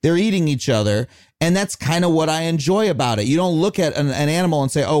thing. They're eating each other. And that's kind of what I enjoy about it. You don't look at an animal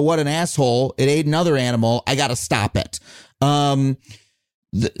and say, oh, what an asshole. It ate another animal. I got to stop it.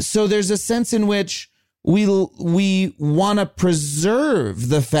 So there's a sense in which we want to preserve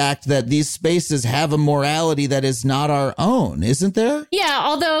the fact that these spaces have a morality that is not our own, isn't there? Yeah,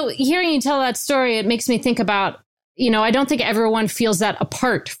 although hearing you tell that story, it makes me think about, I don't think everyone feels that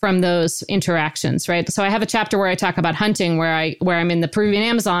apart from those interactions, right? So I have a chapter where I talk about hunting, where I'm in the Peruvian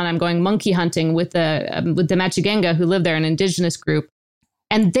Amazon. I'm going monkey hunting with the Machigenga who live there, an indigenous group.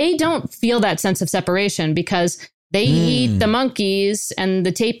 And they don't feel that sense of separation because they eat the monkeys and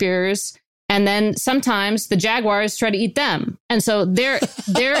the tapirs, and then sometimes the jaguars try to eat them. And so they're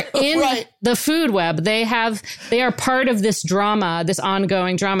in right. the food web. They are part of this drama, this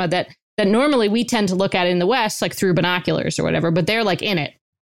ongoing drama that normally we tend to look at in the West, like through binoculars or whatever, but they're like in it.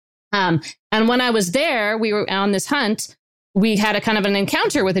 And when I was there, we were on this hunt, we had a kind of an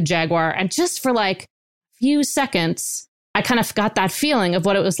encounter with a jaguar, and just for like a few seconds, I kind of got that feeling of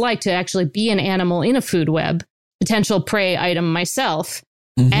what it was like to actually be an animal in a food web, potential prey item myself.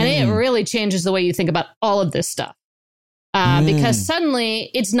 Mm-hmm. And it really changes the way you think about all of this stuff. Because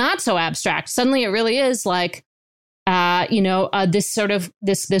suddenly it's not so abstract. Suddenly it really is like, this sort of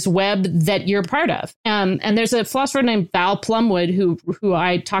this web that you're part of. And there's a philosopher named Val Plumwood, who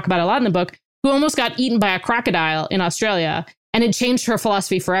I talk about a lot in the book, who almost got eaten by a crocodile in Australia. And it changed her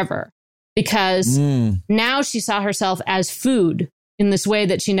philosophy forever, because now she saw herself as food in this way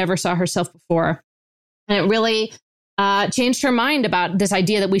that she never saw herself before. And it really changed her mind about this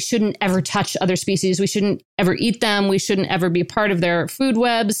idea that we shouldn't ever touch other species. We shouldn't ever eat them. We shouldn't ever be part of their food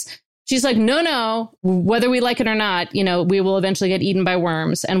webs. She's like, no, whether we like it or not, we will eventually get eaten by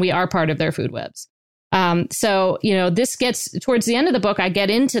worms, and we are part of their food webs. So this gets towards the end of the book. I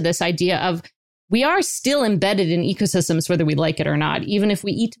get into this idea of we are still embedded in ecosystems, whether we like it or not. Even if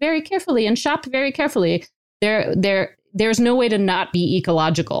we eat very carefully and shop very carefully, there's no way to not be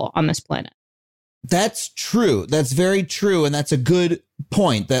ecological on this planet. That's true. That's very true. And that's a good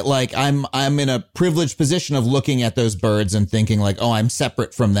point that like I'm in a privileged position of looking at those birds and thinking like, oh, I'm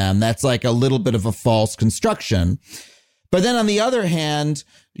separate from them. That's like a little bit of a false construction. But then on the other hand,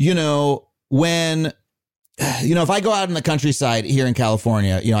 you know, when, you know, if I go out in the countryside here in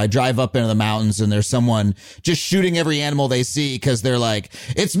California, you know, I drive up into the mountains and there's someone just shooting every animal they see because they're like,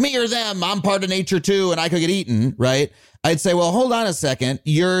 it's me or them. I'm part of nature too. And I could get eaten. Right. I'd say, well, hold on a second.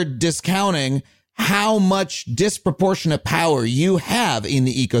 You're discounting how much disproportionate power you have in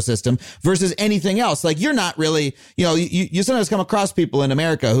the ecosystem versus anything else. Like you're not really, you know, you sometimes come across people in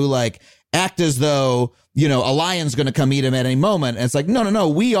America who like act as though, you know, a lion's going to come eat him at any moment. And it's like, no,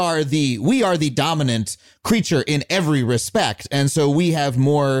 we are the dominant creature in every respect. And so we have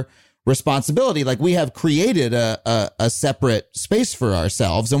more responsibility. Like we have created a separate space for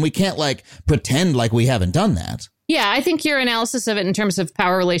ourselves and we can't like pretend like we haven't done that. Yeah, I think your analysis of it in terms of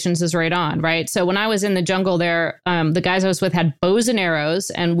power relations is right on, right? So when I was in the jungle there, the guys I was with had bows and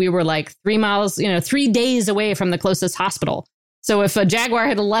arrows, and we were like 3 miles, 3 days away from the closest hospital. So if a jaguar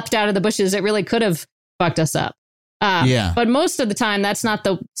had leapt out of the bushes, it really could have fucked us up. But most of the time, that's not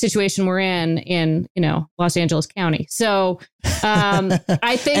the situation we're in, Los Angeles County. So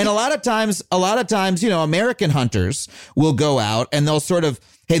I think, and a lot of times, American hunters will go out and they'll sort of,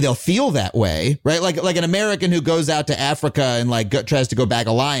 hey, they'll feel that way, right? Like an American who goes out to Africa and like tries to go bag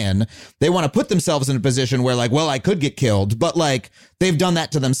a lion. They want to put themselves in a position where like, well, I could get killed, but like they've done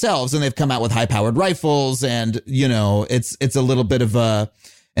that to themselves and they've come out with high powered rifles. And, it's a little bit of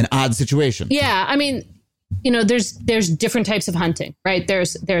an odd situation. Yeah. I mean, there's different types of hunting, right?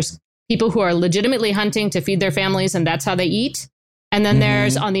 There's people who are legitimately hunting to feed their families and that's how they eat. And then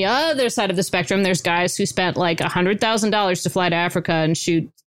there's on the other side of the spectrum, there's guys who spent like $100,000 to fly to Africa and shoot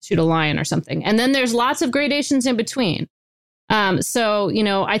a lion or something. And then there's lots of gradations in between. So,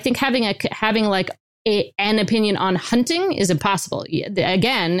 I think having an opinion on hunting is impossible.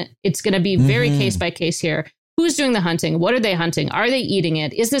 Again, it's going to be very case by case here. Who's doing the hunting? What are they hunting? Are they eating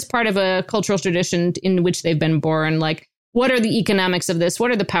it? Is this part of a cultural tradition in which they've been born? Like, what are the economics of this?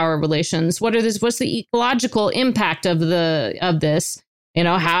 What are the power relations? What's the ecological impact of this?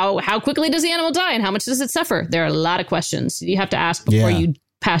 How quickly does the animal die and how much does it suffer? There are a lot of questions you have to ask before you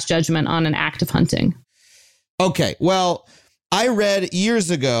pass judgment on an act of hunting. Okay, well, I read years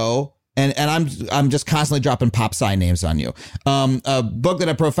ago, and I'm just constantly dropping pop sci names on you. A book that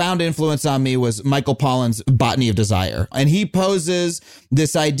had a profound influence on me was Michael Pollan's Botany of Desire, and he poses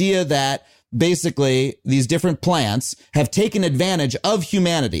this idea that basically these different plants have taken advantage of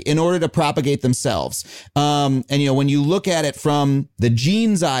humanity in order to propagate themselves. And when you look at it from the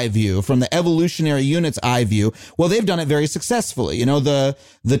gene's eye view, from the evolutionary unit's eye view, well, they've done it very successfully.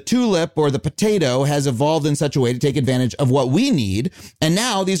 The tulip or the potato has evolved in such a way to take advantage of what we need. And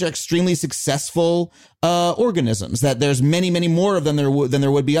now these are extremely successful organisms that there's many, many more of them than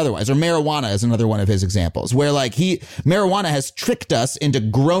there would be otherwise. Or marijuana is another one of his examples where like marijuana has tricked us into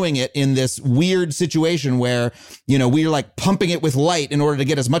growing it in this weird situation where, we're like pumping it with light in order to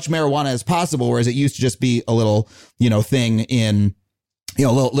get as much marijuana as possible. Whereas it used to just be a little, thing in,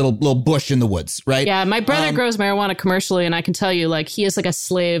 little bush in the woods. Right. Yeah. My brother grows marijuana commercially and I can tell you like he is like a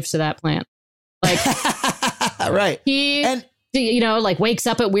slave to that plant. Like, right. Like wakes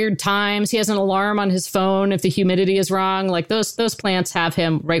up at weird times. He has an alarm on his phone if the humidity is wrong. Like those plants have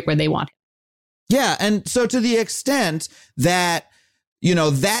him right where they want him. Yeah. And so to the extent that,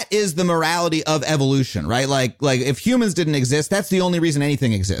 that is the morality of evolution, right? Like if humans didn't exist, that's the only reason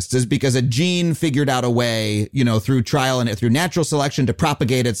anything exists is because a gene figured out a way, through trial and through natural selection to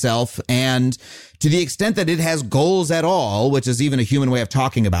propagate itself. And to the extent that it has goals at all, which is even a human way of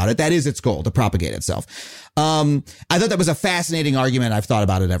talking about it, that is its goal, to propagate itself. I thought that was a fascinating argument. I've thought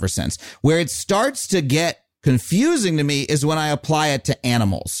about it ever since. Where it starts to get confusing to me is when I apply it to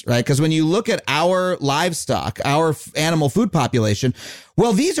animals, right? Because when you look at our livestock, our animal food population,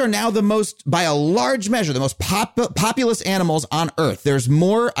 well, these are now by a large measure, the most populous animals on Earth. There's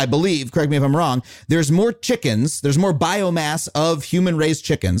more, I believe, correct me if I'm wrong, there's more chickens, there's more biomass of human-raised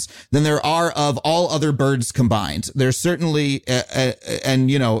chickens than there are of all other birds combined. There's certainly,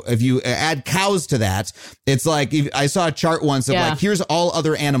 if you add cows to that, it's like, I saw a chart once of like, here's all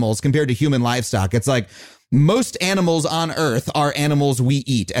other animals compared to human livestock. It's like, most animals on Earth are animals we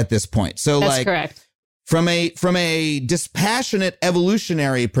eat at this point. So that's correct. From a dispassionate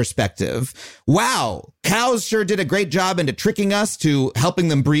evolutionary perspective, wow, cows sure did a great job into tricking us to helping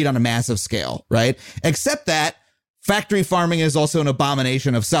them breed on a massive scale, right? Except that factory farming is also an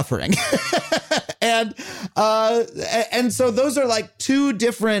abomination of suffering. And so those are like two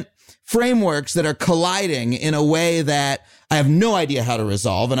different frameworks that are colliding in a way that I have no idea how to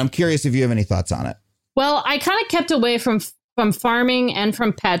resolve. And I'm curious if you have any thoughts on it. Well, I kind of kept away from farming and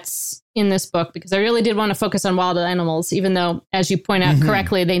from pets in this book because I really did want to focus on wild animals, even though, as you point out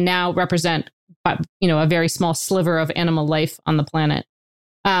correctly, they now represent, a very small sliver of animal life on the planet.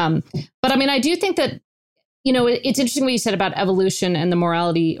 But I mean, I do think that, it's interesting what you said about evolution and the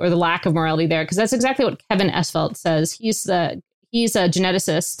morality or the lack of morality there, because that's exactly what Kevin Esvelt says. He's a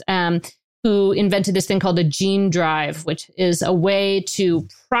geneticist who invented this thing called a gene drive, which is a way to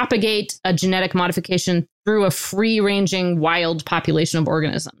propagate a genetic modification through a free-ranging wild population of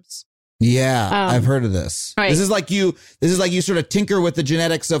organisms. Yeah, I've heard of this. Right. This is like you sort of tinker with the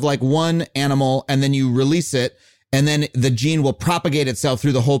genetics of like one animal and then you release it. And then the gene will propagate itself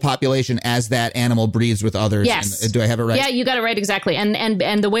through the whole population as that animal breeds with others. Yes. Do I have it right? Yeah, you got it right. Exactly. And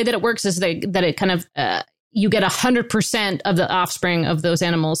the way that it works is that it kind of, you get 100% of the offspring of those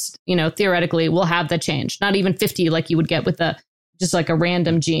animals, theoretically will have the change. Not even 50 like you would get with just like a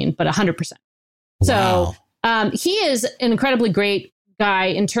random gene, but 100%. Wow. So he is an incredibly great guy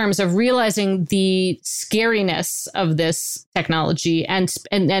in terms of realizing the scariness of this technology and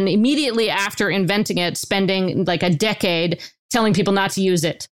immediately after inventing it, spending like a decade telling people not to use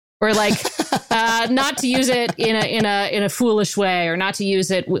it or like not to use it in a foolish way or not to use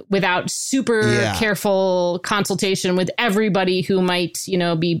it without super careful consultation with everybody who might,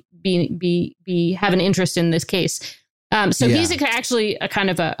 be have an interest in this case. He's actually a kind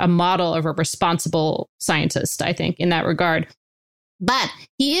of a model of a responsible scientist, I think, in that regard. But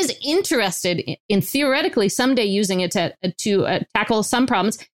he is interested in theoretically someday using it to tackle some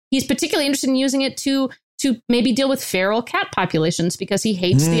problems. He's particularly interested in using it to maybe deal with feral cat populations because he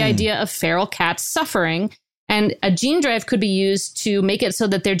hates the idea of feral cats suffering. And a gene drive could be used to make it so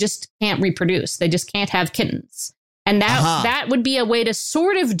that they just can't reproduce. They just can't have kittens. And that would be a way to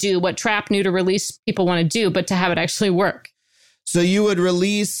sort of do what trap, neuter, release people want to do, but to have it actually work. So you would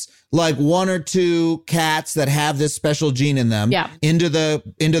release like one or two cats that have this special gene in them into the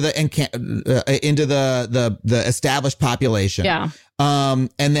established population. Yeah. And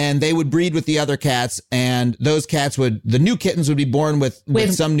then they would breed with the other cats, and those cats the new kittens would be born with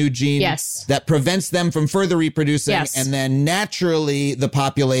some new gene that prevents them from further reproducing. Yes. And then naturally the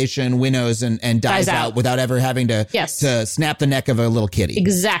population winnows and dies out without ever having to snap the neck of a little kitty.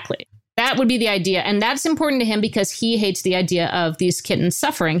 Exactly. That would be the idea. And that's important to him because he hates the idea of these kittens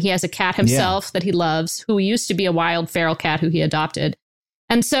suffering. He has a cat himself that he loves, who used to be a wild feral cat who he adopted.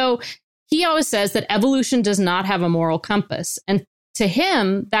 And so he always says that evolution does not have a moral compass. And to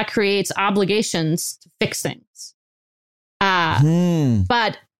him, that creates obligations to fix things.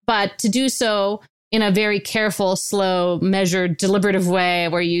 But to do so in a very careful, slow, measured, deliberative way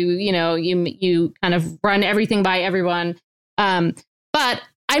where you kind of run everything by everyone. But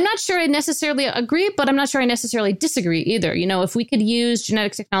I'm not sure I necessarily agree, but I'm not sure I necessarily disagree either. If we could use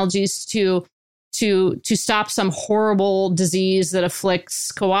genetic technologies to stop some horrible disease that afflicts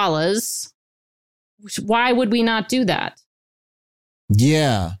koalas, why would we not do that?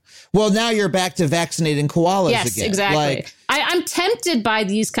 Yeah. Well, now you're back to vaccinating koalas again. Yes, exactly. I'm tempted by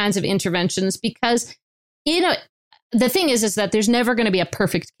these kinds of interventions because, the thing is that there's never going to be a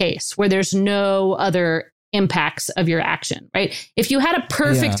perfect case where there's no other impacts of your action, right? If you had a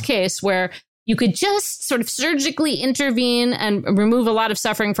perfect case where you could just sort of surgically intervene and remove a lot of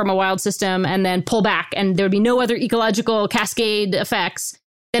suffering from a wild system and then pull back and there would be no other ecological cascade effects,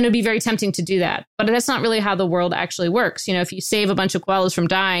 then it would be very tempting to do that. But that's not really how the world actually works. If you save a bunch of koalas from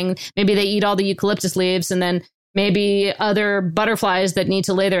dying, maybe they eat all the eucalyptus leaves and then maybe other butterflies that need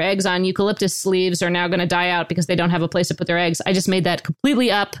to lay their eggs on eucalyptus leaves are now going to die out because they don't have a place to put their eggs. I just made that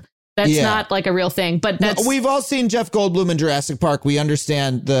completely up. That's not like a real thing, but that's... We've all seen Jeff Goldblum in Jurassic Park. We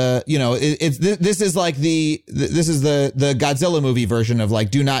understand this is like the Godzilla movie version of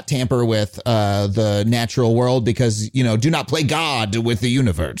like, do not tamper with the natural world because, do not play God with the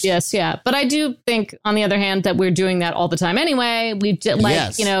universe. Yes. Yeah. But I do think, on the other hand, that we're doing that all the time anyway.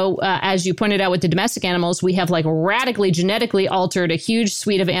 As you pointed out with the domestic animals, we have like radically genetically altered a huge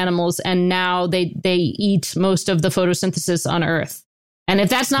suite of animals. And now they eat most of the photosynthesis on Earth. And if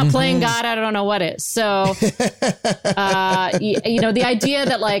that's not playing God, I don't know what is. So, the idea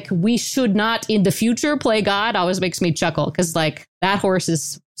that like we should not in the future play God always makes me chuckle because like that horse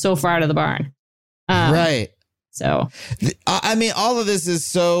is so far out of the barn. Right. So, I mean, all of this is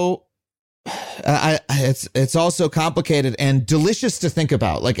so it's all so complicated and delicious to think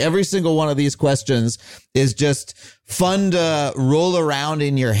about. Like every single one of these questions is just fun to roll around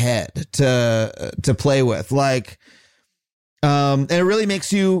in your head to play with. Like, and it really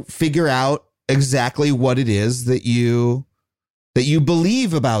makes you figure out exactly what it is that you that you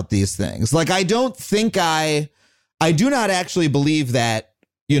believe about these things. Like, I don't think I do not actually believe that,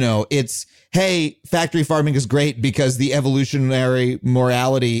 it's, hey, factory farming is great because the evolutionary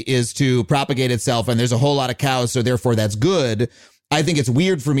morality is to propagate itself and there's a whole lot of cows, so therefore that's good. I think it's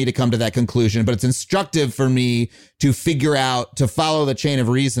weird for me to come to that conclusion, but it's instructive for me to figure out, to follow the chain of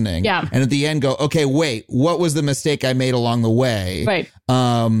reasoning. Yeah. And at the end go, okay, wait, what was the mistake I made along the way? Right.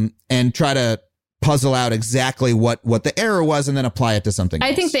 And try to puzzle out exactly what the error was and then apply it to something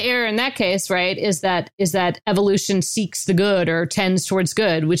else. I think the error in that case, right, is that evolution seeks the good or tends towards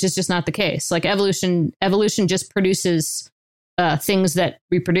good, which is just not the case. Like evolution just produces things that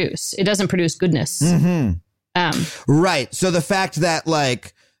reproduce. It doesn't produce goodness. Mm-hmm. Right. So the fact that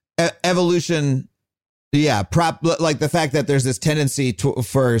like evolution, like the fact that there's this tendency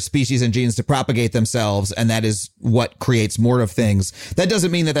for species and genes to propagate themselves, and that is what creates more of things. That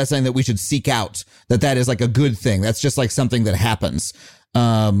doesn't mean that that's something that we should seek out, that is like a good thing. That's just like something that happens.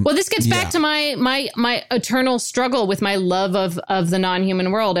 Well, this gets back to my eternal struggle with my love of the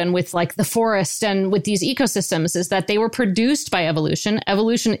non-human world and with like the forest and with these ecosystems, is that they were produced by evolution.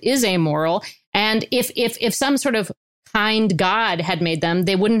 Evolution is amoral. And if some sort of kind God had made them,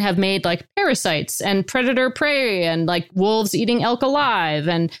 they wouldn't have made like parasites and predator prey and like wolves eating elk alive.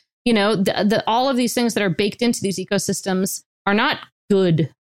 And, all of these things that are baked into these ecosystems are not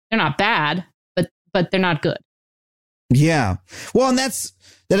good. They're not bad, but they're not good. Yeah. Well, and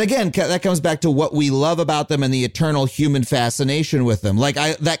that comes back to what we love about them and the eternal human fascination with them. Like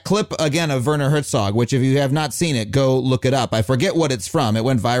that clip again of Werner Herzog, which if you have not seen it, go look it up. I forget what it's from. It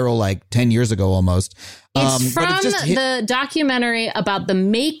went viral like 10 years ago almost. It's from the documentary about the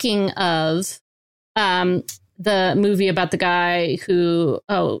making of the movie about the guy who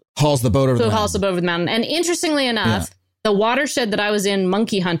hauls the boat over the mountain. And interestingly enough, the watershed that I was in,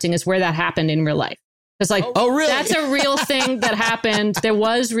 monkey hunting, is where that happened in real life. It's like, oh, really? That's a real thing that happened. There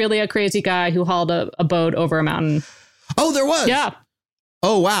was really a crazy guy who hauled a boat over a mountain. Oh, there was? Yeah.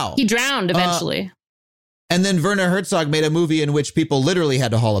 Oh, wow. He drowned eventually. And then Werner Herzog made a movie in which people literally had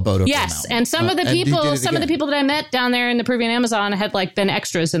to haul a boat over a mountain. Yes, and some of the people that I met down there in the Peruvian Amazon had like been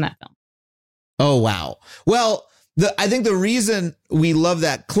extras in that film. Oh, wow. Well, I think the reason we love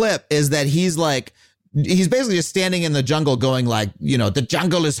that clip is that he's basically just standing in the jungle going like, the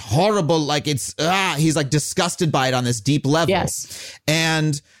jungle is horrible. Like he's like disgusted by it on this deep level. Yes.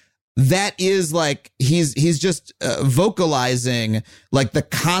 And that is like, he's just vocalizing like the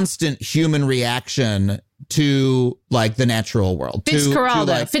constant human reaction to like the natural world.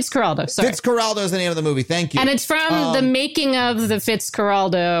 Fitzcarraldo. Sorry. Fitzcarraldo is the name of the movie. Thank you. And it's from the making of the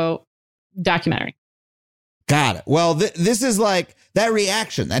Fitzcarraldo documentary. Got it. Well, this is like that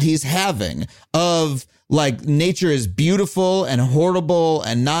reaction that he's having of like nature is beautiful and horrible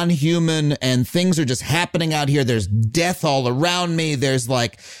and non-human and things are just happening out here. There's death all around me. There's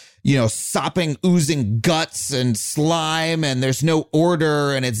like, sopping, oozing guts and slime and there's no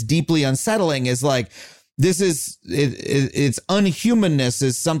order and it's deeply unsettling. Is like, its unhumanness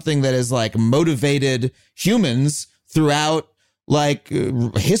is something that has like motivated humans throughout like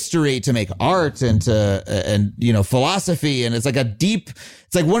history to make art and philosophy. And it's like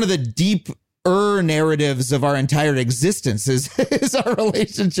it's like one of the deeper narratives of our entire existence is our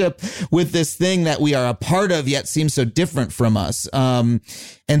relationship with this thing that we are a part of, yet seems so different from us. And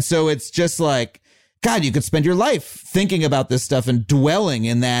so it's just like, God, you could spend your life thinking about this stuff and dwelling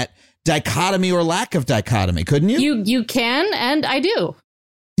in that dichotomy or lack of dichotomy, couldn't you? You can, and I do.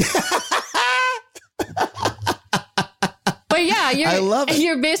 But yeah, I love it.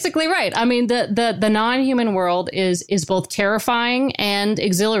 You're basically right. I mean, the non-human world is both terrifying and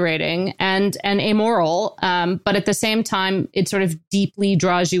exhilarating and amoral. But at the same time, it sort of deeply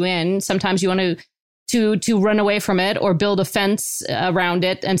draws you in. Sometimes you want to run away from it or build a fence around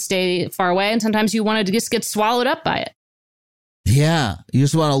it and stay far away. And sometimes you want to just get swallowed up by it. Yeah, you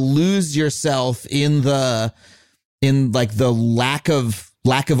just want to lose yourself in the lack of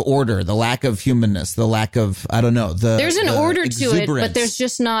order, the lack of humanness, the lack of, I don't know. There's an order to it, but there's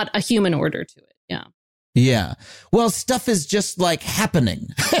just not a human order to it. Yeah. Yeah. Well, stuff is just like happening,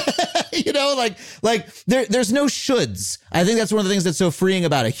 there's no shoulds. I think that's one of the things that's so freeing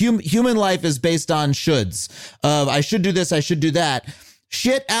about it. Human life is based on shoulds of I should do this, I should do that.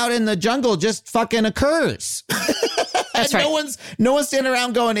 Shit out in the jungle just fucking occurs. That's right. No one's standing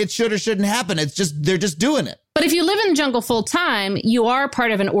around going, it should or shouldn't happen. It's just, they're just doing it. But if you live in the jungle full time, you are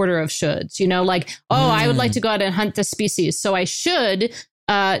part of an order of shoulds, I would like to go out and hunt this species. So I should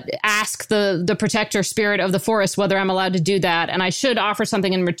ask the protector spirit of the forest whether I'm allowed to do that. And I should offer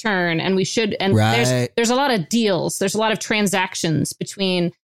something in return. And we should. And right. There's a lot of deals. There's a lot of transactions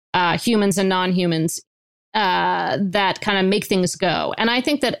between humans and non-humans that kind of make things go. And I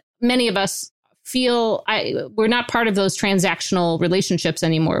think that many of us feel we're not part of those transactional relationships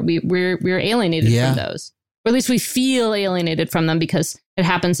anymore. We're alienated from those, or at least we feel alienated from them because it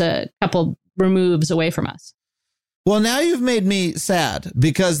happens a couple removes away from us. Well, now you've made me sad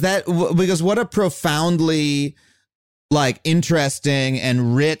because what a profoundly like interesting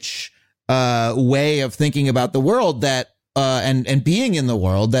and rich way of thinking about the world that and being in the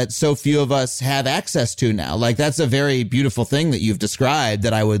world that so few of us have access to now. Like that's a very beautiful thing that you've described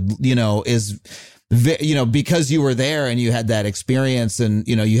that I would, is, because you were there and you had that experience and,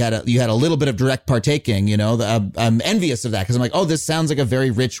 you had a little bit of direct partaking, I'm envious of that because I'm like, oh, this sounds like a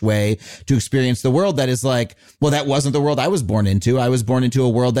very rich way to experience the world that is like, well, that wasn't the world I was born into. I was born into a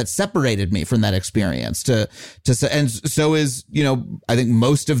world that separated me from that experience and so is, I think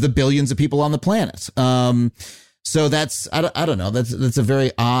most of the billions of people on the planet. So that's, I don't know, that's a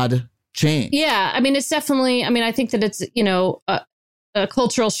very odd change. Yeah. I mean, it's definitely, I think that it's, a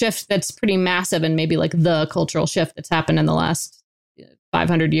cultural shift that's pretty massive and maybe like the cultural shift that's happened in the last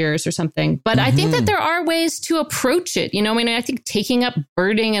 500 years or something. But I think that there are ways to approach it. I think taking up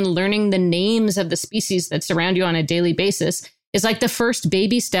birding and learning the names of the species that surround you on a daily basis is like the first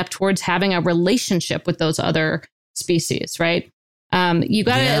baby step towards having a relationship with those other species, right? You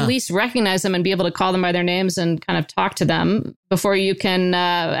got to at least recognize them and be able to call them by their names and kind of talk to them before you can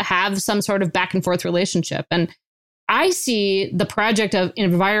have some sort of back and forth relationship. And I see the project of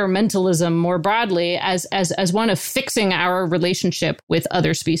environmentalism more broadly as one of fixing our relationship with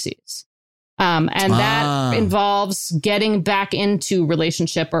other species. And that involves getting back into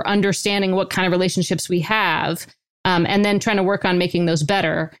relationship or understanding what kind of relationships we have, and then trying to work on making those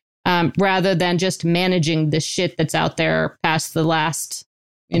better, rather than just managing the shit that's out there past the last,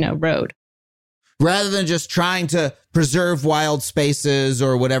 road. Rather than just trying to preserve wild spaces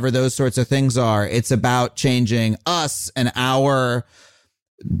or whatever those sorts of things are, it's about changing us and our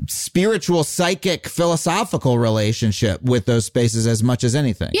spiritual, psychic, philosophical relationship with those spaces as much as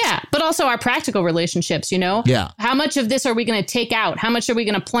anything. Yeah, but also our practical relationships, Yeah. How much of this are we going to take out? How much are we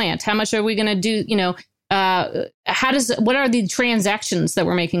going to plant? How much are we going to do, what are the transactions that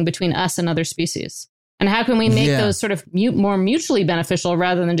we're making between us and other species? And how can we make those sort of more mutually beneficial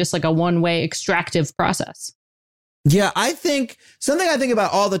rather than just like a one-way extractive process? Yeah, I think something I think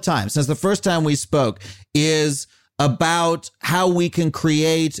about all the time since the first time we spoke is about how we can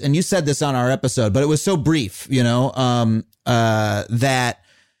create, and you said this on our episode, but it was so brief, that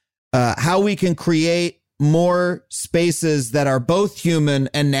how we can create more spaces that are both human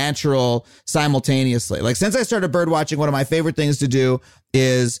and natural simultaneously. Like since I started bird watching, one of my favorite things to do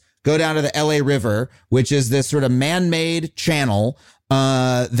is go down to the LA River, which is this sort of man-made channel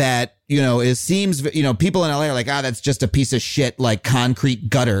that, seems, people in LA are like, that's just a piece of shit, like concrete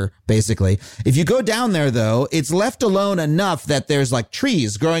gutter, basically. If you go down there, though, it's left alone enough that there's like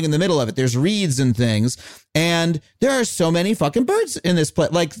trees growing in the middle of it. There's reeds and things. And there are so many fucking birds in this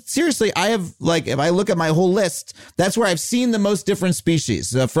place. Like, seriously, I have, like, if I look at my whole list, that's where I've seen the most different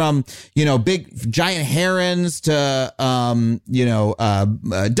species from, big giant herons to,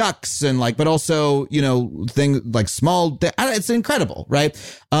 ducks and like, but also, things like small, it's incredible, right?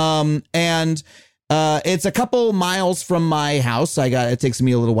 It's a couple miles from my house. It takes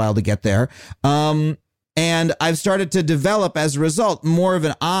me a little while to get there. And I've started to develop, as a result, more of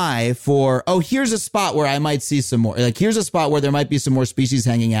an eye for, here's a spot where I might see some more. Like, here's a spot where there might be some more species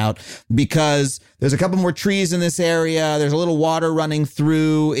hanging out because there's a couple more trees in this area. There's a little water running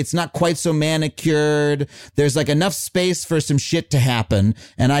through. It's not quite so manicured. There's like enough space for some shit to happen.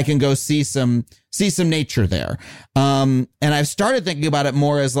 And I can go see some nature there. And I've started thinking about it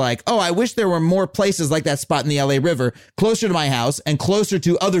more as like, I wish there were more places like that spot in the LA River closer to my house and closer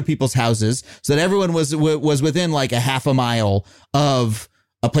to other people's houses so that everyone was within like a half a mile of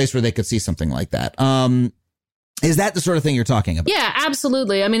a place where they could see something like that. Is that the sort of thing you're talking about? Yeah,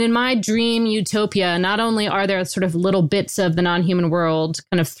 absolutely. I mean, in my dream utopia, not only are there sort of little bits of the non-human world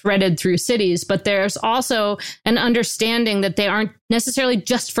kind of threaded through cities, but there's also an understanding that they aren't necessarily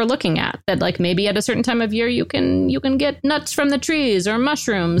just for looking at. That like maybe at a certain time of year you can get nuts from the trees or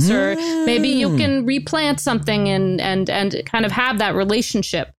mushrooms, or maybe you can replant something and kind of have that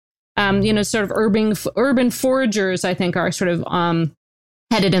relationship. Sort of urban foragers, I think, are sort of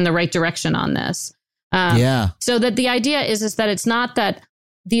headed in the right direction on this. So that the idea is that it's not that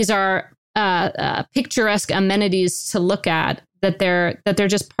these are picturesque amenities to look at, that they're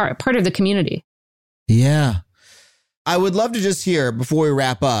just part of the community. Yeah. I would love to just hear, before we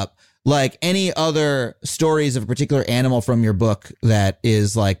wrap up, like any other stories of a particular animal from your book that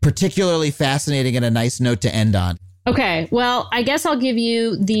is like particularly fascinating and a nice note to end on. Okay. Well, I guess I'll give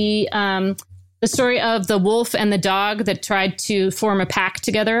you the the story of the wolf and the dog that tried to form a pack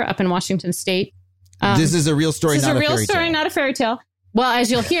together up in Washington State. This is a real story, this is not a real fairy story, tale. not a fairy tale. Well,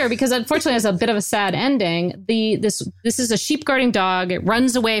 as you'll hear, because unfortunately it has a bit of a sad ending. This is a sheep guarding dog. It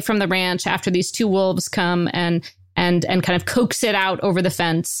runs away from the ranch after these two wolves come and kind of coax it out over the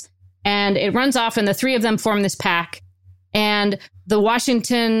fence. And it runs off, and the three of them form this pack. And the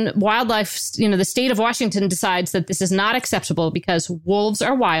Washington wildlife, the state of Washington decides that this is not acceptable because wolves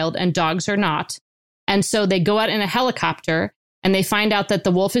are wild and dogs are not. And so they go out in a helicopter and they find out that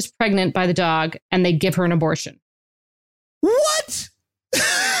the wolf is pregnant by the dog and they give her an abortion. What?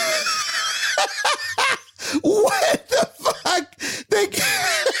 What the fuck?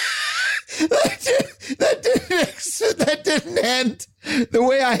 That didn't end the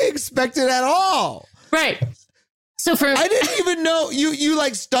way I expected at all. Right. So I didn't even know you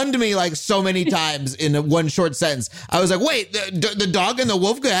like stunned me like so many times in one short sentence. I was like, wait, the dog and the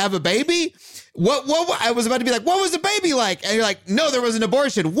wolf could have a baby? What I was about to be like, what was the baby like? And you're like, no, there was an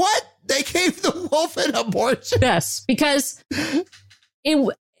abortion. What? They gave the wolf an abortion? Yes, because to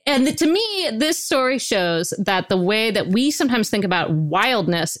me, this story shows that the way that we sometimes think about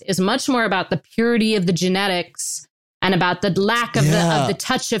wildness is much more about the purity of the genetics and about the lack of the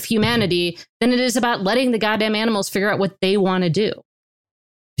touch of humanity than it is about letting the goddamn animals figure out what they want to do.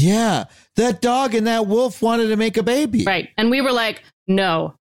 Yeah, that dog and that wolf wanted to make a baby. Right. And we were like,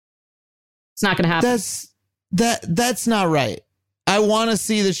 no, it's not going to happen. That's not right. I want to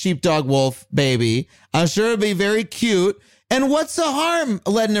see the sheepdog wolf baby. I'm sure it'll be very cute. And what's the harm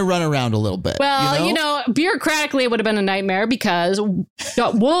letting it run around a little bit? Well, bureaucratically, it would have been a nightmare because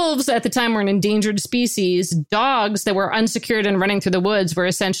wolves at the time were an endangered species. Dogs that were unsecured and running through the woods were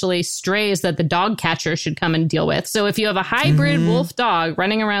essentially strays that the dog catcher should come and deal with. So if you have a hybrid wolf dog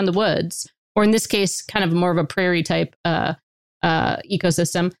running around the woods, or in this case, kind of more of a prairie type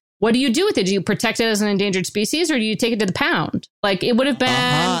ecosystem, what do you do with it? Do you protect it as an endangered species or do you take it to the pound? Like it would have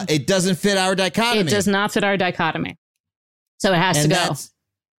been. It doesn't fit our dichotomy. It does not fit our dichotomy. So it has to go.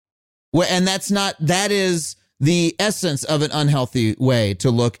 That is the essence of an unhealthy way to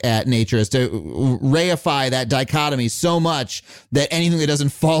look at nature, is to reify that dichotomy so much that anything that doesn't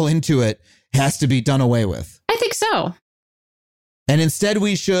fall into it has to be done away with. I think so. And instead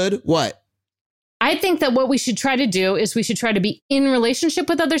we should what? I think that what we should try to do is we should try to be in relationship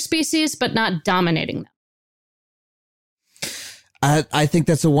with other species, but not dominating them. I think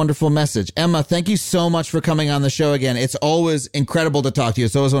that's a wonderful message. Emma, thank you so much for coming on the show again. It's always incredible to talk to you.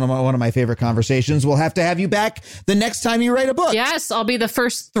 It's always one of my favorite conversations. We'll have to have you back the next time you write a book. Yes, I'll be the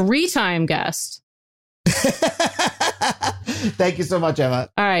first 3-time guest. Thank you so much, Emma.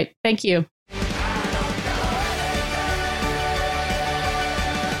 All right. Thank you.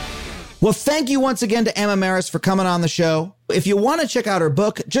 Well, thank you once again to Emma Marris for coming on the show. If you want to check out her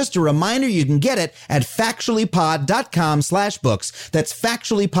book, just a reminder, you can get it at factuallypod.com/books. That's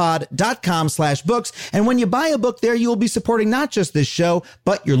factuallypod.com/books. And when you buy a book there, you will be supporting not just this show,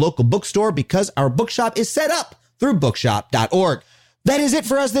 but your local bookstore, because our bookshop is set up through bookshop.org. That is it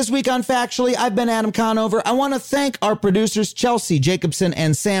for us this week on Factually. I've been Adam Conover. I want to thank our producers, Chelsea Jacobson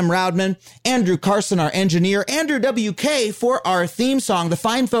and Sam Roudman, Andrew Carson, our engineer, Andrew WK for our theme song, the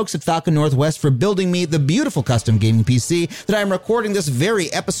fine folks at Falcon Northwest for building me the beautiful custom gaming PC that I'm recording this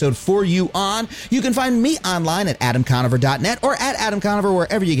very episode for you on. You can find me online at adamconover.net or at Adam Conover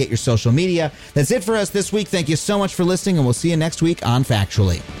wherever you get your social media. That's it for us this week. Thank you so much for listening, and we'll see you next week on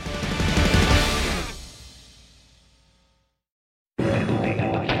Factually.